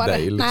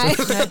roffare. Inte dig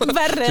liksom.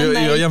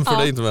 Värre jag jämför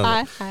dig inte med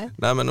henne.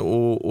 Nej, men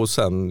och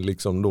sen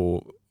liksom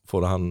då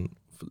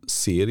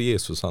ser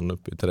Jesus han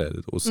uppe i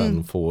trädet och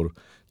sen får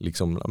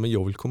liksom, men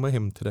jag vill komma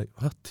hem till dig,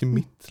 till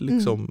mitt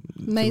liksom,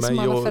 till mig.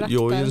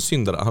 Jag är en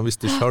syndare. Han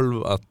visste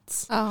själv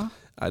att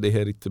det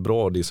här är inte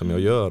bra det som jag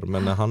gör,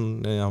 men när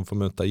han får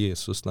möta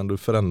Jesus, när du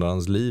förändrar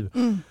hans liv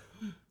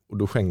och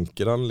då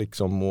skänker han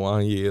liksom, och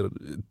han ger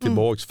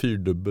tillbaks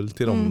 4-dubbelt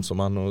till dem som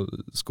han har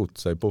skott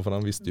sig på, för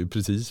han visste ju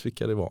precis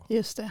vilka det var.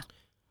 Just det.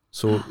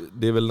 Så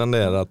det är väl den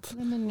där att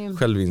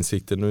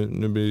självinsikten,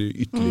 nu blir det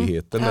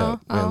ytterligheten där,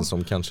 en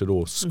som kanske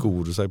då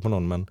skor sig på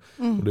någon, men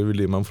och det är väl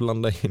det man får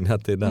landa in i,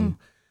 att det är den,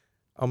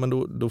 men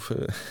då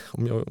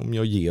om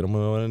jag ger dem,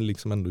 och jag har en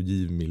liksom ändå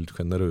givmild,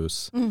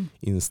 generös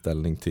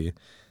inställning till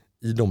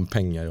i de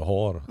pengar jag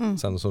har.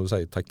 Sen som du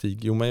säger,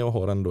 taktik, men jag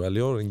har ändå,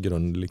 eller jag har en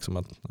grund liksom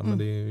att men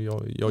det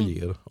jag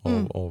ger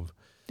av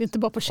Det är inte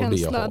bara på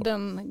känsla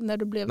när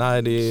du blev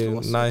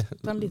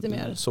utan lite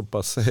mer. Så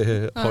pass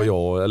har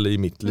jag eller i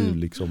mitt liv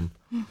liksom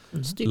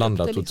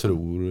landat och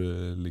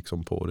tror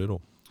liksom på det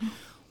då.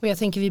 Och jag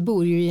tänker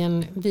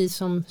vi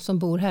som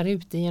bor här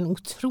ute i en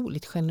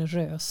otroligt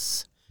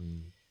generös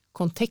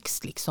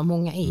kontext liksom.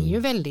 Många är ju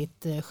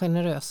väldigt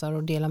generösa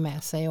och delar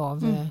med sig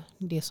av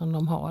det som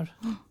de har.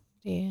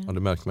 Ja, det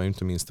märker man ju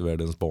inte minst i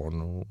Världens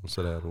barn och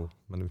sådär.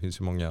 Men det finns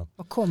ju många.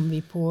 Vad kom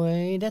vi på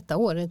i detta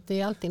året?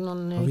 Det är alltid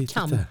någon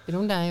kamp i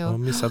de där. Jag har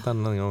missat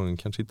den gången.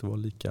 Kanske inte var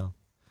lika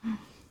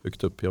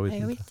högt upp. Jag vet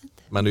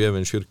inte. Men det är ju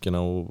även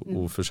kyrkorna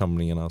och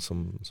församlingarna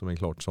som är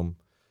klart som.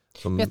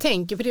 Jag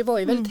tänker, för det var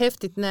ju väldigt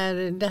häftigt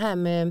när det här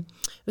med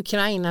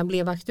Ukraina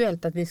blev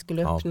aktuellt att vi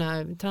skulle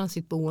öppna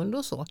transitboende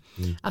och så.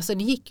 Alltså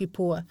det gick ju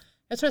på,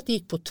 jag tror att det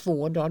gick på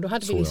 2 dagar. Då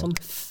hade vi liksom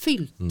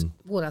fyllt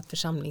vårat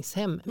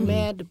församlingshem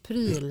med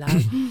prylar,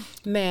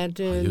 med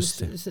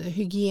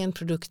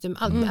hygienprodukter.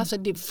 Alltså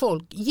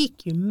folk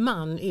gick ju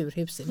man ur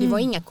huset. Det var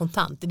inga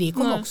kontanter. Det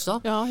kom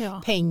också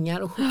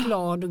pengar och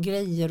choklad och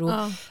grejer. Och,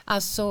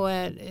 alltså,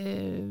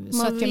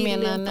 så att jag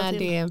menar när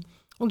det...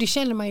 Och det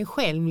känner man ju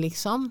själv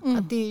liksom.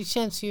 Att det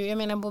känns ju, jag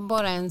menar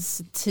bara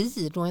ens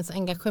tid och ens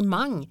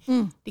engagemang.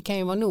 Det kan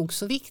ju vara nog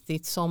så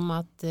viktigt som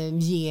att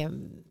ge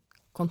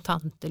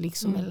kontanter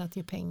liksom, eller att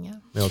ge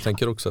pengar. Men jag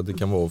tänker också att det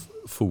kan vara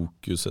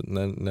fokuset.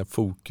 När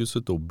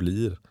fokuset då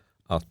blir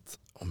att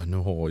men nu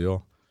har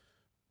jag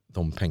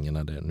de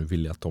pengarna där. Nu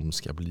vill jag att de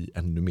ska bli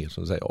ännu mer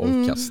som säger,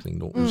 avkastning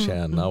då, och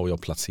tjäna. Och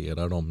jag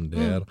placerar dem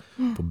där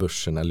på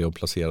börsen. Eller jag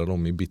placerar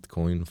dem i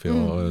bitcoin. För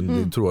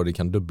jag tror att det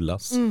kan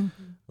dubblas.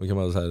 Då kan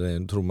man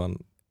säga, tror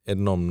man, är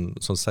det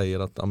någon som säger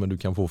att men du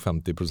kan få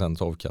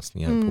 50%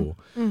 avkastning här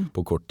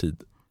på kort tid,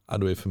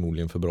 då är det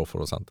förmodligen för bra för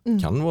oss.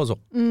 Kan vara så,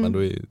 men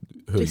då är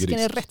hög risk. Risken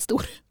är rätt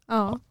stor.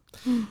 Ja.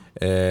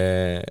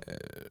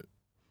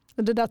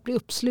 Det där att bli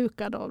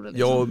uppslukad av det.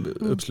 Liksom. Ja,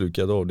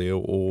 uppslukad av det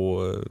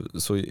och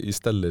så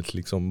istället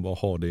liksom bara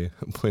ha det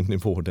på en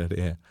nivå där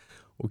det är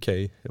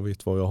okej, jag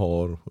vet vad jag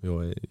har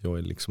och jag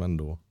är liksom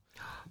ändå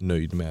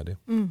nöjd med det.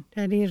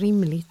 Det är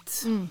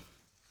rimligt.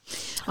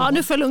 Ja,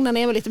 nu får jag lugna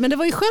ner mig lite. Men det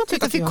var ju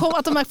skönt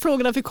att de här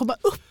frågorna fick komma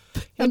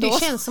upp. Ja, det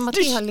känns som att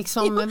det har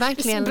liksom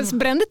verkligen... Det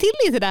brände till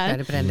lite där. Ja,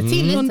 det brände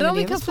till lite. Undrar om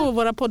vi kan få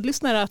våra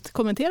poddlyssnare att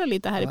kommentera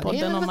lite här i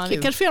podden. Vi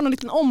kanske får göra någon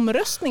liten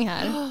omröstning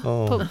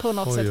här på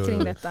något sätt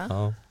kring detta.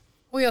 Ja.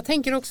 Och jag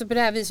tänker också på det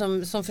här vi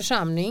som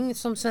församling,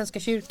 som Svenska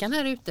kyrkan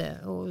här ute.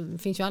 Och det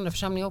finns ju andra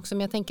församlingar också.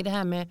 Men jag tänker det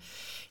här med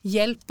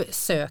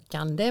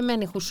hjälpsökande.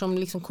 Människor som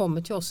liksom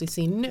kommer till oss i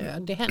sin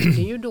nöd. Det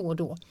händer ju då och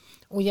då.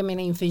 Och jag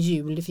menar inför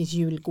jul, det finns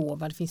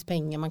julgåva, det finns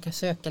pengar, man kan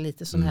söka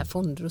lite sådana här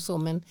fonder och så.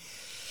 Men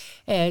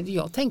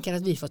jag tänker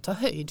att vi får ta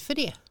höjd för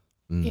det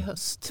i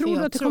höst. Tror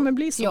du att det kommer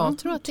bli så? Jag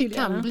tror att det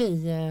kan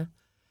bli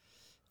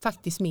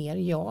faktiskt mer,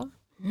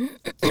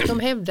 De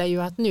hävdar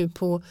ju att nu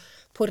på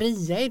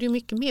RIA är det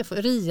mycket mer.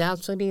 För RIA,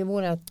 alltså det är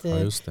vårat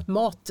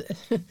mat.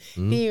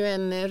 Det är ju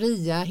en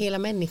RIA, hela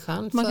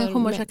människan. Man kan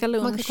komma och käka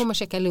lunch. Man kan komma och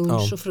käka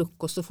lunch och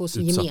frukost och få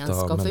sin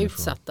gemenskap för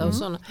utsatta och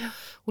sådana.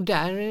 Och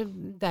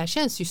där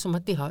känns ju som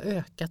att det har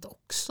ökat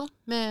också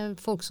med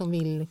folk som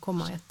vill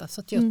komma och äta.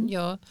 Så att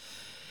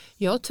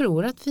jag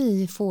tror att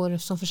vi får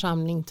som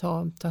församling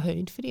ta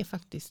höjd för det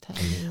faktiskt. Här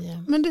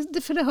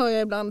men för det hör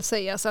jag ibland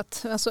sägas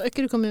att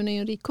Öckerö kommun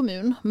är en rik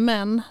kommun.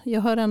 Men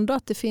jag hör ändå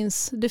att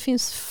det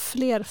finns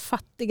fler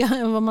fattiga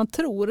än vad man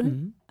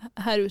tror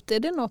här ute. Är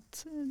det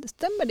något,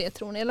 stämmer det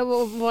tror ni?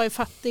 Eller vad är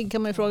fattig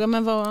kan man ju fråga.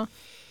 Men vad...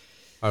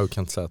 Jag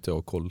kan inte säga att jag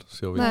har koll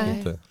så jag vet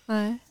inte.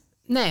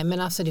 Nej, men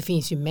alltså det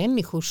finns ju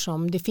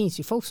människor det finns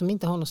ju folk som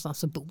inte har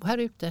någonstans att bo här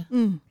ute.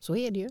 Så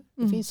är det ju.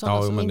 Det finns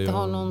sådana som inte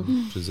har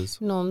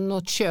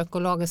något kök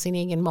att laga sin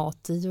egen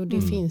mat i. Och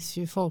det finns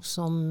ju folk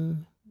som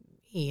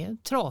är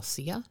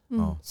trasiga,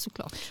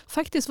 såklart.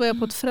 Faktiskt var jag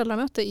på ett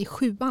föräldramöte i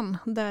 7:an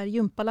där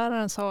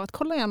gympaläraren sa att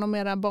kolla igen om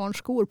era barns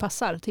skor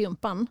passar till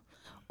gympan.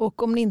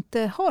 Och om ni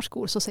inte har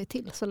skor så säg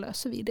till så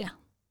löser vi det.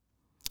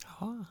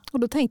 Ja. Och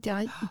då tänkte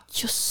jag,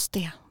 just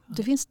det.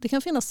 Det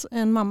kan finnas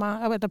en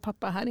mamma, jag vet en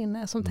pappa här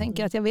inne som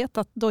tänker att jag vet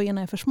att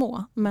dojorna är för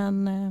små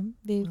men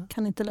vi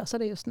kan inte lösa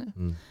det just nu.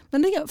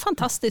 Men det är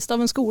fantastiskt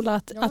av en skola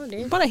att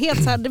bara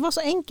helt så här, det var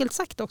så enkelt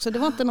sagt också, det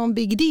var inte någon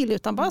big deal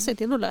utan bara se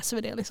till då löser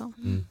vi det liksom.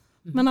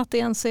 Men att det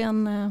ens är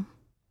en...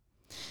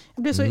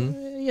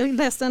 Jag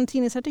läste en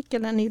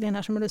tidningsartikel nyligen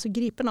här som jag blev så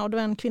gripen av. Det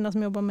var en kvinna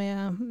som jobbar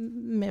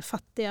med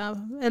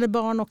fattiga eller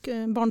barn och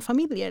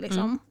barnfamiljer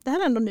liksom. Det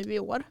här är ändå nu i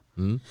år.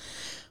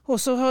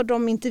 Och så har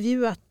de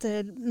intervjuat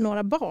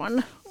några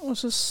barn. Och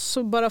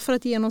så bara för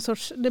att ge någon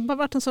sorts... Det har bara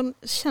varit en sån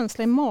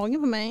känsla i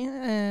magen på mig.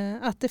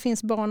 Att det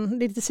finns barn,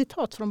 lite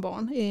citat från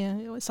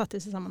barn satt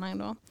i sammanhang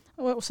då.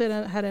 Och så är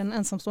det här en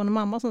ensamstående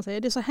mamma som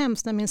säger det är så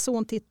hemskt när min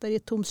son tittar i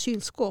ett tomt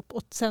kylskåp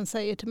och sen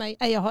säger till mig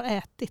jag har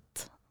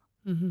ätit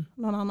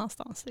någon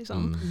annanstans.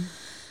 Liksom.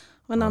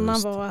 Och en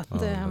annan var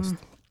att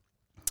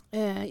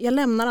jag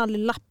lämnar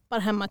aldrig lappar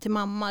hemma till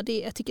mamma.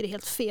 Jag tycker det är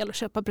helt fel att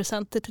köpa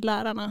presenter till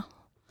lärarna.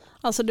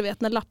 Alltså du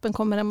vet när lappen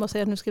kommer hem och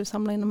säger att nu ska vi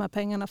samla in de här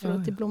pengarna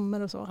till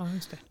blommor och så. Ja,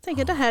 just det. Jag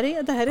tänker det här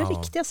är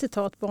riktiga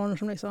citat barn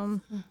som liksom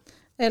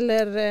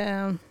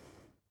eller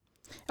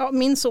Ja,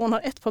 min son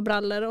har ett par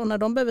brallor och när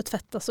de behöver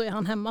tvätta så är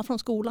han hemma från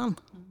skolan.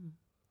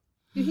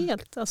 Det är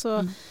helt,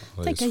 alltså...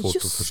 Det är svårt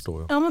att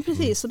förstå. Ja, men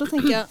precis. Och då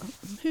tänker jag,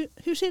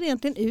 hur ser det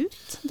egentligen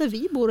ut där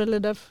vi bor? Eller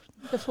där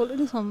folk,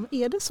 liksom,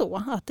 är det så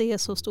att det är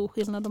så stor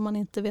skillnad om man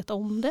inte vet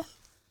om det?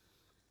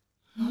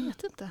 Jag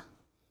vet inte.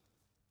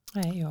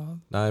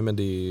 Nej, men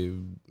det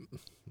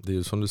är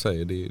ju som du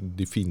säger,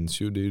 det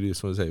finns ju, det är ju det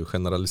som du säger,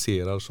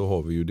 generaliserar så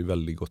har vi ju det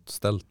väldigt gott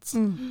ställt.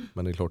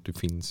 Men det är klart det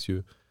finns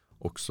ju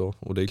också,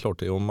 och det är klart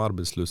det om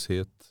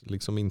arbetslöshet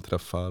liksom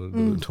inträffar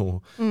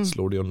då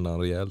slår det undan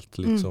rejält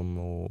liksom,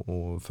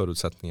 och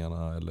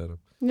förutsättningarna eller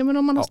ja, men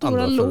om man har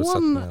stora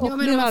lån och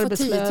blir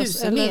arbetslös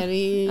 10 000 mer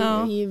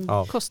i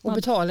kostnad. Och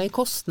betala i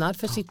kostnad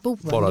för sitt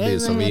boende. Bara det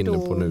som vi är inne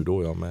på nu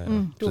då.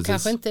 Då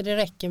kanske inte det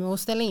räcker med att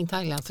ställa in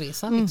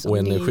Thailandsresan. Liksom. Och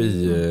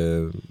energi,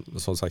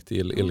 som sagt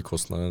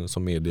elkostnaden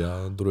som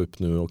media drar upp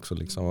nu också.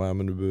 Liksom,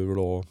 men du behöver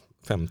ha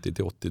 50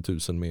 till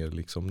 80 000 mer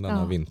liksom,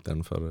 denna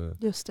vintern.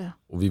 Just det.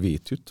 Och vi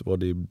vet ju inte vad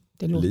det blir.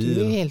 Det låter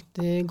ju helt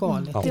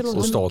galet.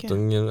 Och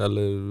staten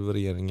eller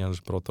regeringen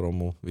pratar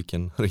om och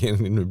vilken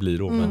regering det nu blir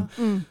då.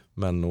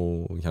 Men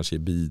och kanske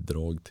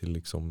bidrag till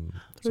liksom,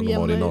 som de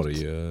har i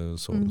Norge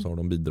så har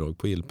de bidrag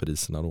på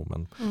elpriserna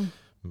då.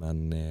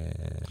 Men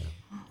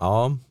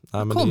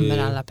kommer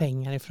alla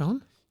pengar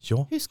ifrån?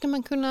 Ja. Hur ska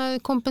man kunna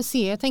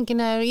kompensera? Jag tänker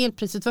när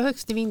elpriset var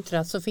högst i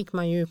vintras så fick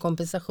man ju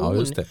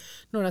kompensation.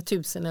 Några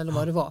tusen eller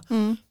vad det var.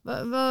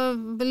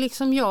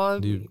 Liksom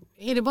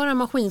är det bara en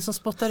maskin som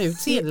spottar ut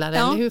sedlar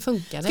eller hur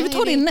funkar det? Ska vi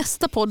ta det i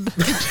nästa podd?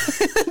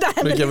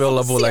 Nu kan vi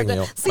hålla på länge.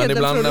 Ja. Men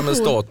ibland när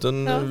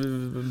staten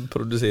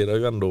producerar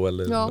ju ändå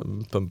eller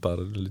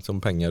pumpar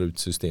liksom pengar ut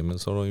systemen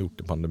så har de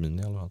gjort i pandemin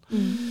i alla fall.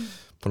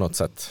 På något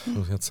sätt.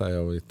 Jag ska inte säga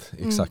jag vet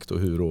exakt och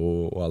hur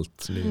och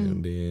allt.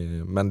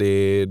 Men det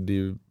är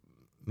ju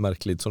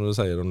märkligt som du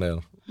säger om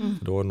det.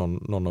 Då är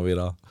någon av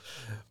era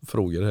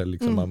frågor här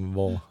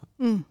liksom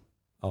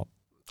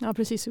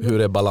precis.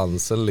 Hur är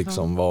balansen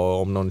liksom?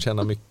 Om någon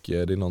tjänar mycket,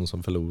 är det någon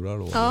som förlorar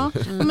då? Ja,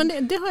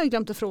 men det har jag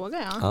glömt att fråga.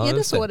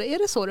 Är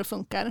det så det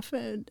funkar?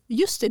 För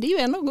just det är ju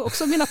en av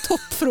också mina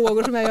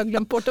toppfrågor som jag har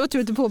glömt bort. Det var tur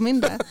att du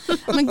påminde.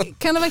 Men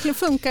kan det verkligen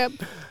funka?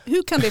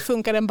 Hur kan det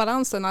funka den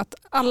balansen? Att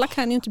alla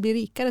kan ju inte bli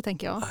rikare,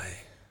 tänker jag.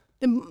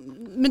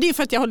 Men det är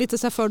för att jag har lite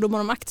så här fördomar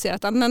om aktier.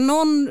 Att när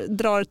någon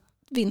drar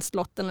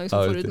vinstlotten och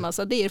liksom får ut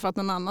massa, det är för att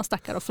någon annan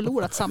stackare har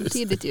förlorat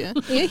samtidigt ju.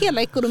 Är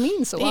hela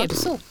ekonomin så? Är det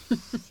så?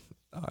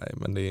 Nej,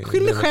 men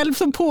skyll dig själv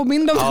som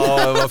påminner om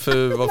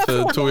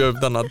varför tog jag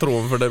upp denna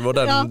tråd? För det var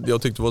den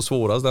jag tyckte var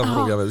svårast den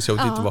frågan. Så jag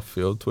vet inte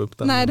varför jag tog upp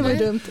den. Nej, det var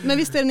dumt. Men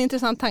visst är det en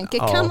intressant tanke.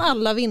 Kan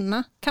alla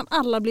vinna? Kan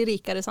alla bli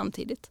rikare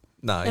samtidigt?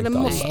 Nej, eller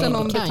måste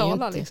någon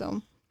betala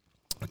liksom?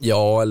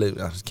 Ja,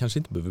 eller kanske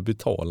inte behöver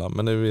betala.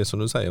 Men det är som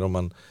du säger, om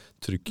man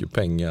trycker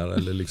pengar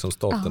eller liksom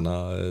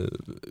staterna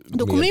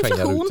då kommer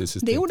inflation. Ut i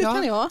systemet. Det ordet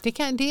kan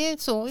jag. Det är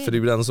så. För det är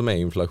ju den som är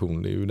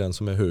inflation. Det är ju den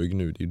som är hög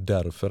nu. Det är ju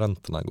därför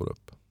räntorna går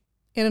upp.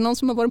 Är det någon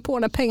som har varit på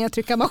när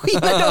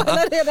pengatryckarmaskinen då?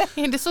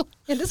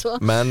 Är det så?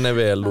 Men när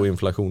väl då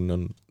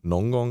inflationen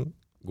någon gång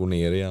går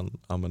ner igen,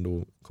 men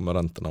då kommer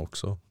räntorna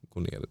också gå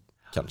ner.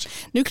 Kanske.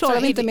 Nu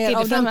klarar vi inte mer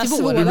av de här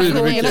svåra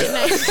frågorna.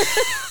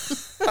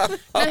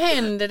 När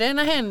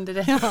händer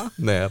det?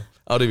 När?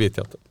 Ja, det vet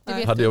jag inte.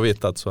 Hade jag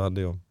vetat så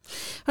hade jag.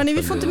 Hörrni,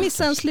 vi får inte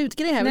missa en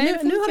slutgrej här.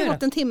 Nu har det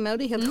gått en timme och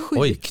det är helt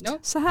sjukt.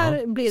 Så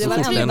här blir det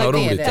varenda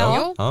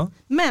vecka. Ja.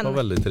 Men det var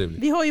väldigt trevligt.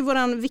 Vi har ju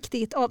våran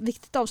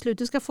viktigt avslut.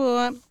 Du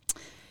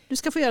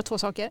ska få göra 2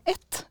 saker.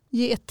 1,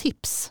 ge ett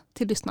tips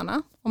till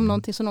lyssnarna om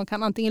någonting som de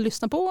kan antingen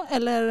lyssna på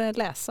eller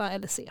läsa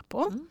eller se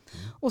på.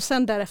 Och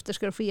sen därefter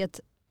ska du få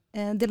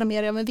dela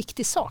med dig av en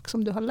viktig sak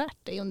som du har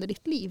lärt dig under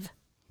ditt liv.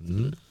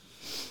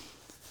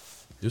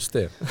 Just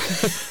det.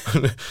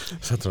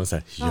 Så att de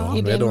säger,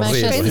 är det en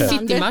Manchester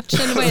City-match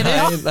eller vad är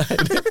det?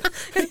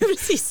 Nej.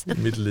 Precis.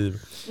 Mitt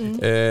liv.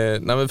 Nej,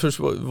 men först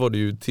var det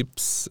ju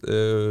tips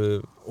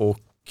och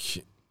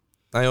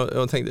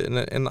jag tänkte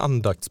en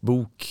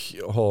andaktsbok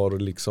har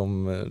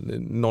liksom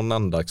någon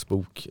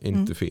andaktsbok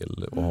inte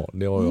fel att ha.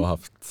 Det har jag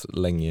haft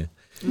länge.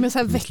 Men så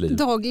här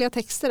dagliga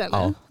texter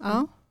eller?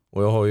 Ja.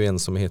 Och jag har ju en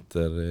som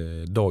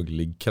heter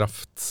Daglig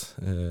kraft.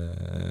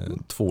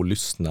 2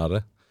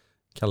 lyssnare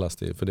kallas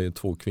det, för det är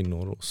 2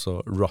 kvinnor och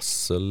så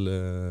Russell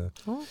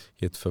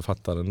heter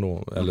författaren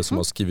då, eller som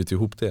har skrivit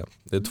ihop det.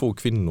 Det är 2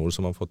 kvinnor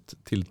som har fått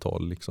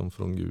tilltal liksom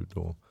från Gud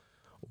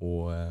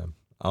och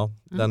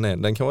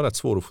den kan vara rätt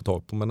svår att få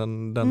tag på,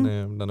 men den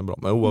är bra.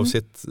 Men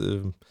oavsett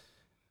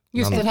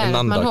just det här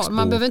att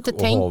man behöver inte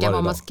tänka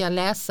vad man ska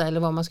läsa eller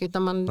vad man ska,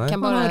 utan man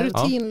kan bara en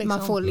rutin liksom.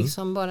 Man får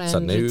liksom bara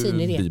en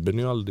rutin i det. Bibeln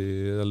är ju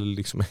aldrig, eller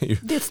liksom är ju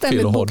det är ett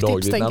ständigt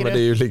boktips, tänker du? Men det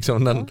är ju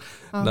liksom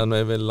den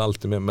är väl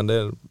alltid med, men det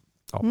är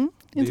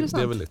det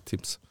är väl ett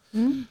tips.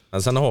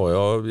 Men sen har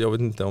jag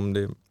vet inte om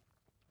det,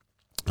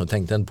 jag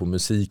tänkte ändå på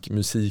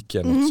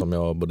musiken som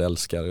jag både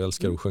älskar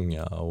att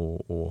sjunga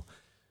och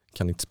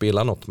kan inte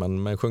spela något,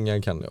 men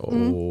sjunga kan jag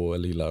och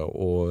lilla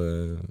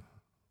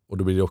och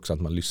då blir det också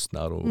att man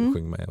lyssnar och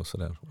sjunger med och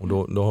sådär. Och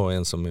då har jag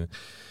en som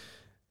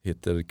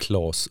heter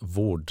Claes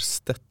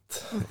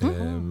Wårdstedt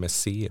med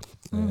C.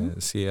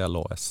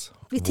 CLAS.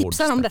 Vi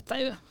tipsar om detta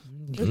ju.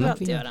 Det vill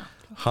alltid göra.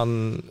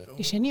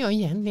 Det känner jag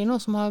igen. Det är någon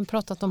som har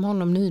pratat om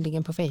honom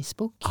nyligen på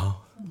Facebook.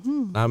 Ja.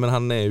 Nej, men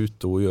han är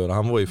ute och gör.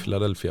 Han var i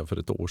Philadelphia för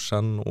ett år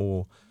sedan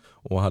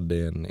och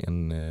hade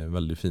en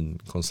väldigt fin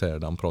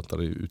konsert där han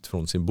pratade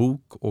utifrån sin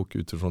bok och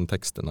utifrån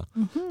texterna.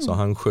 Så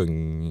han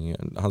sjöng,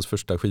 hans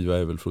första skiva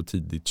är väl från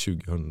tidigt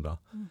 2000.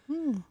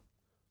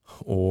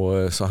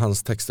 Och så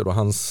hans texter och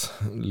hans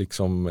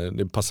liksom,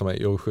 det passar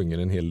mig. Jag sjunger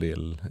en hel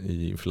del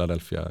i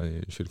Philadelphia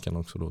i kyrkan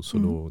också då, så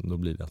då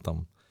blir det att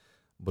han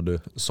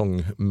både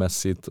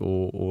sångmässigt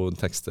och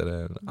texter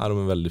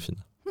de är väldigt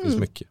fina. Det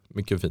finns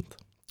mycket fint.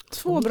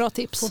 2 bra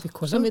tips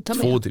som vi tar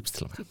med. 2 tips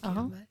till och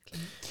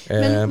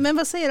med. Men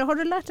vad säger du, har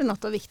du lärt dig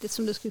något viktigt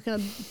som du skulle kunna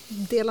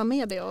dela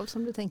med dig av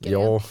som du tänker?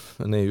 Ja,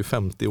 den är ju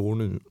 50 år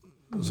nu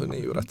så den är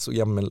ju rätt så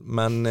gammal,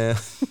 men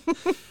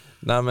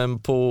nej,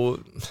 men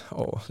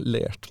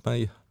lärt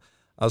mig.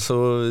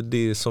 Alltså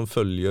det som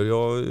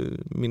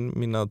följer,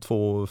 mina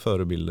 2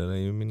 förebilder är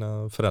ju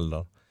mina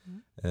föräldrar.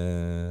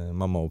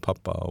 Mamma och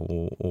pappa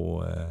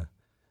och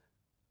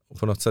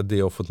på något sätt det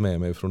jag har fått med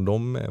mig från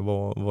dem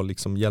var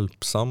liksom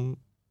hjälpsam.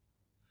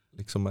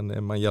 Liksom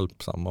är man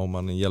hjälpsam och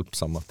man en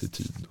hjälpsam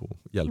attityd och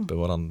hjälper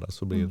varandra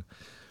så blir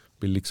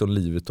liksom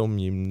livet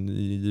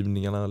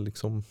omgivningarna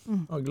liksom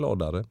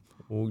gladare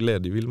och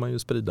glädje vill man ju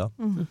sprida.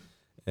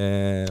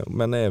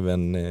 Men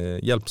även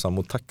hjälpsam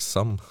och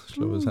tacksam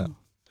skulle jag vilja säga.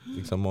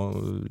 Liksom att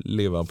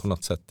leva på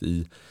något sätt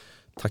i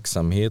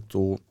tacksamhet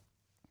och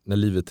när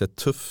livet är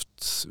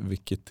tufft,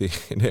 vilket det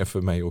är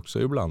för mig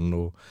också ibland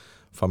och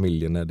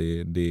familjen när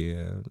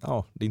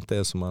det inte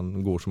är som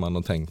man går som man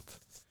har tänkt.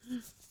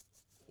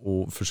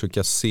 Och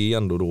försöka se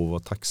ändå då och vara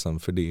tacksam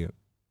för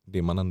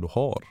det man ändå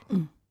har.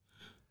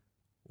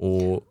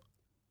 Och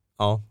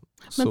ja.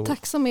 Men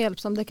tacksam och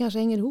hjälpsam, det kanske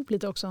hänger ihop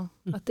lite också.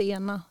 Att det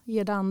ena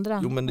ger det andra.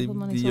 Jo, men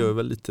det gör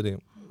väl lite det.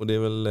 Och det är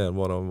väl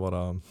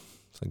vara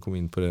sen kom vi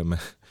in på det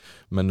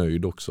med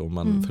nöjd också.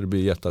 För det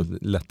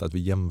blir lätt att vi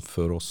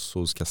jämför oss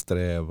och ska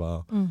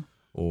sträva.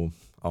 Och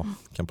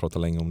kan prata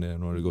länge om det.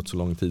 Nu har det gått så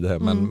lång tid här.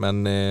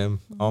 Men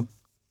ja.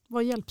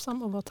 Var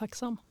hjälpsam och var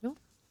tacksam. Ja.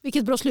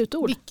 Vilket bra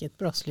slutord.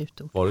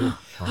 Var det?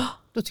 Ja.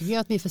 Då tycker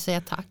jag att vi får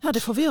säga tack. Ja, det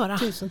får vi göra.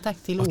 Tusen tack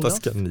till Olof. Tack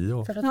ska ni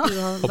ha. För att du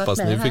har hoppas varit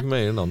ni med fick här.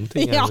 med er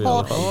någonting.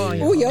 Ja.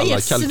 Alla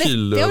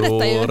kalkyler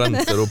och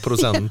räntor och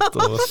procent.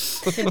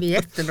 Det blir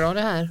jättebra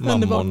det här.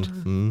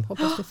 Mammon.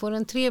 Hoppas du får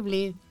en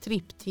trevlig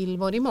tripp till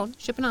var imorgon?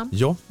 Köpenhamn?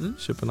 Ja,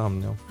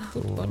 Köpenhamn ja.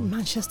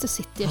 Manchester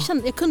City.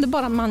 Jag kunde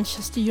bara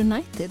Manchester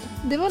United.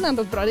 Det var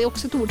ändå bra. Det är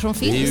också ett ord som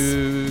finns. Det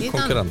är ju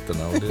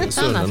konkurrenterna och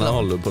sönerna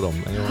håller på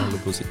dem. Men jag håller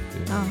på City.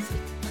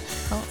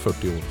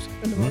 40 år.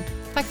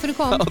 Tack för att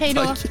du kom. Hej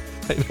då.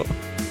 Hej då.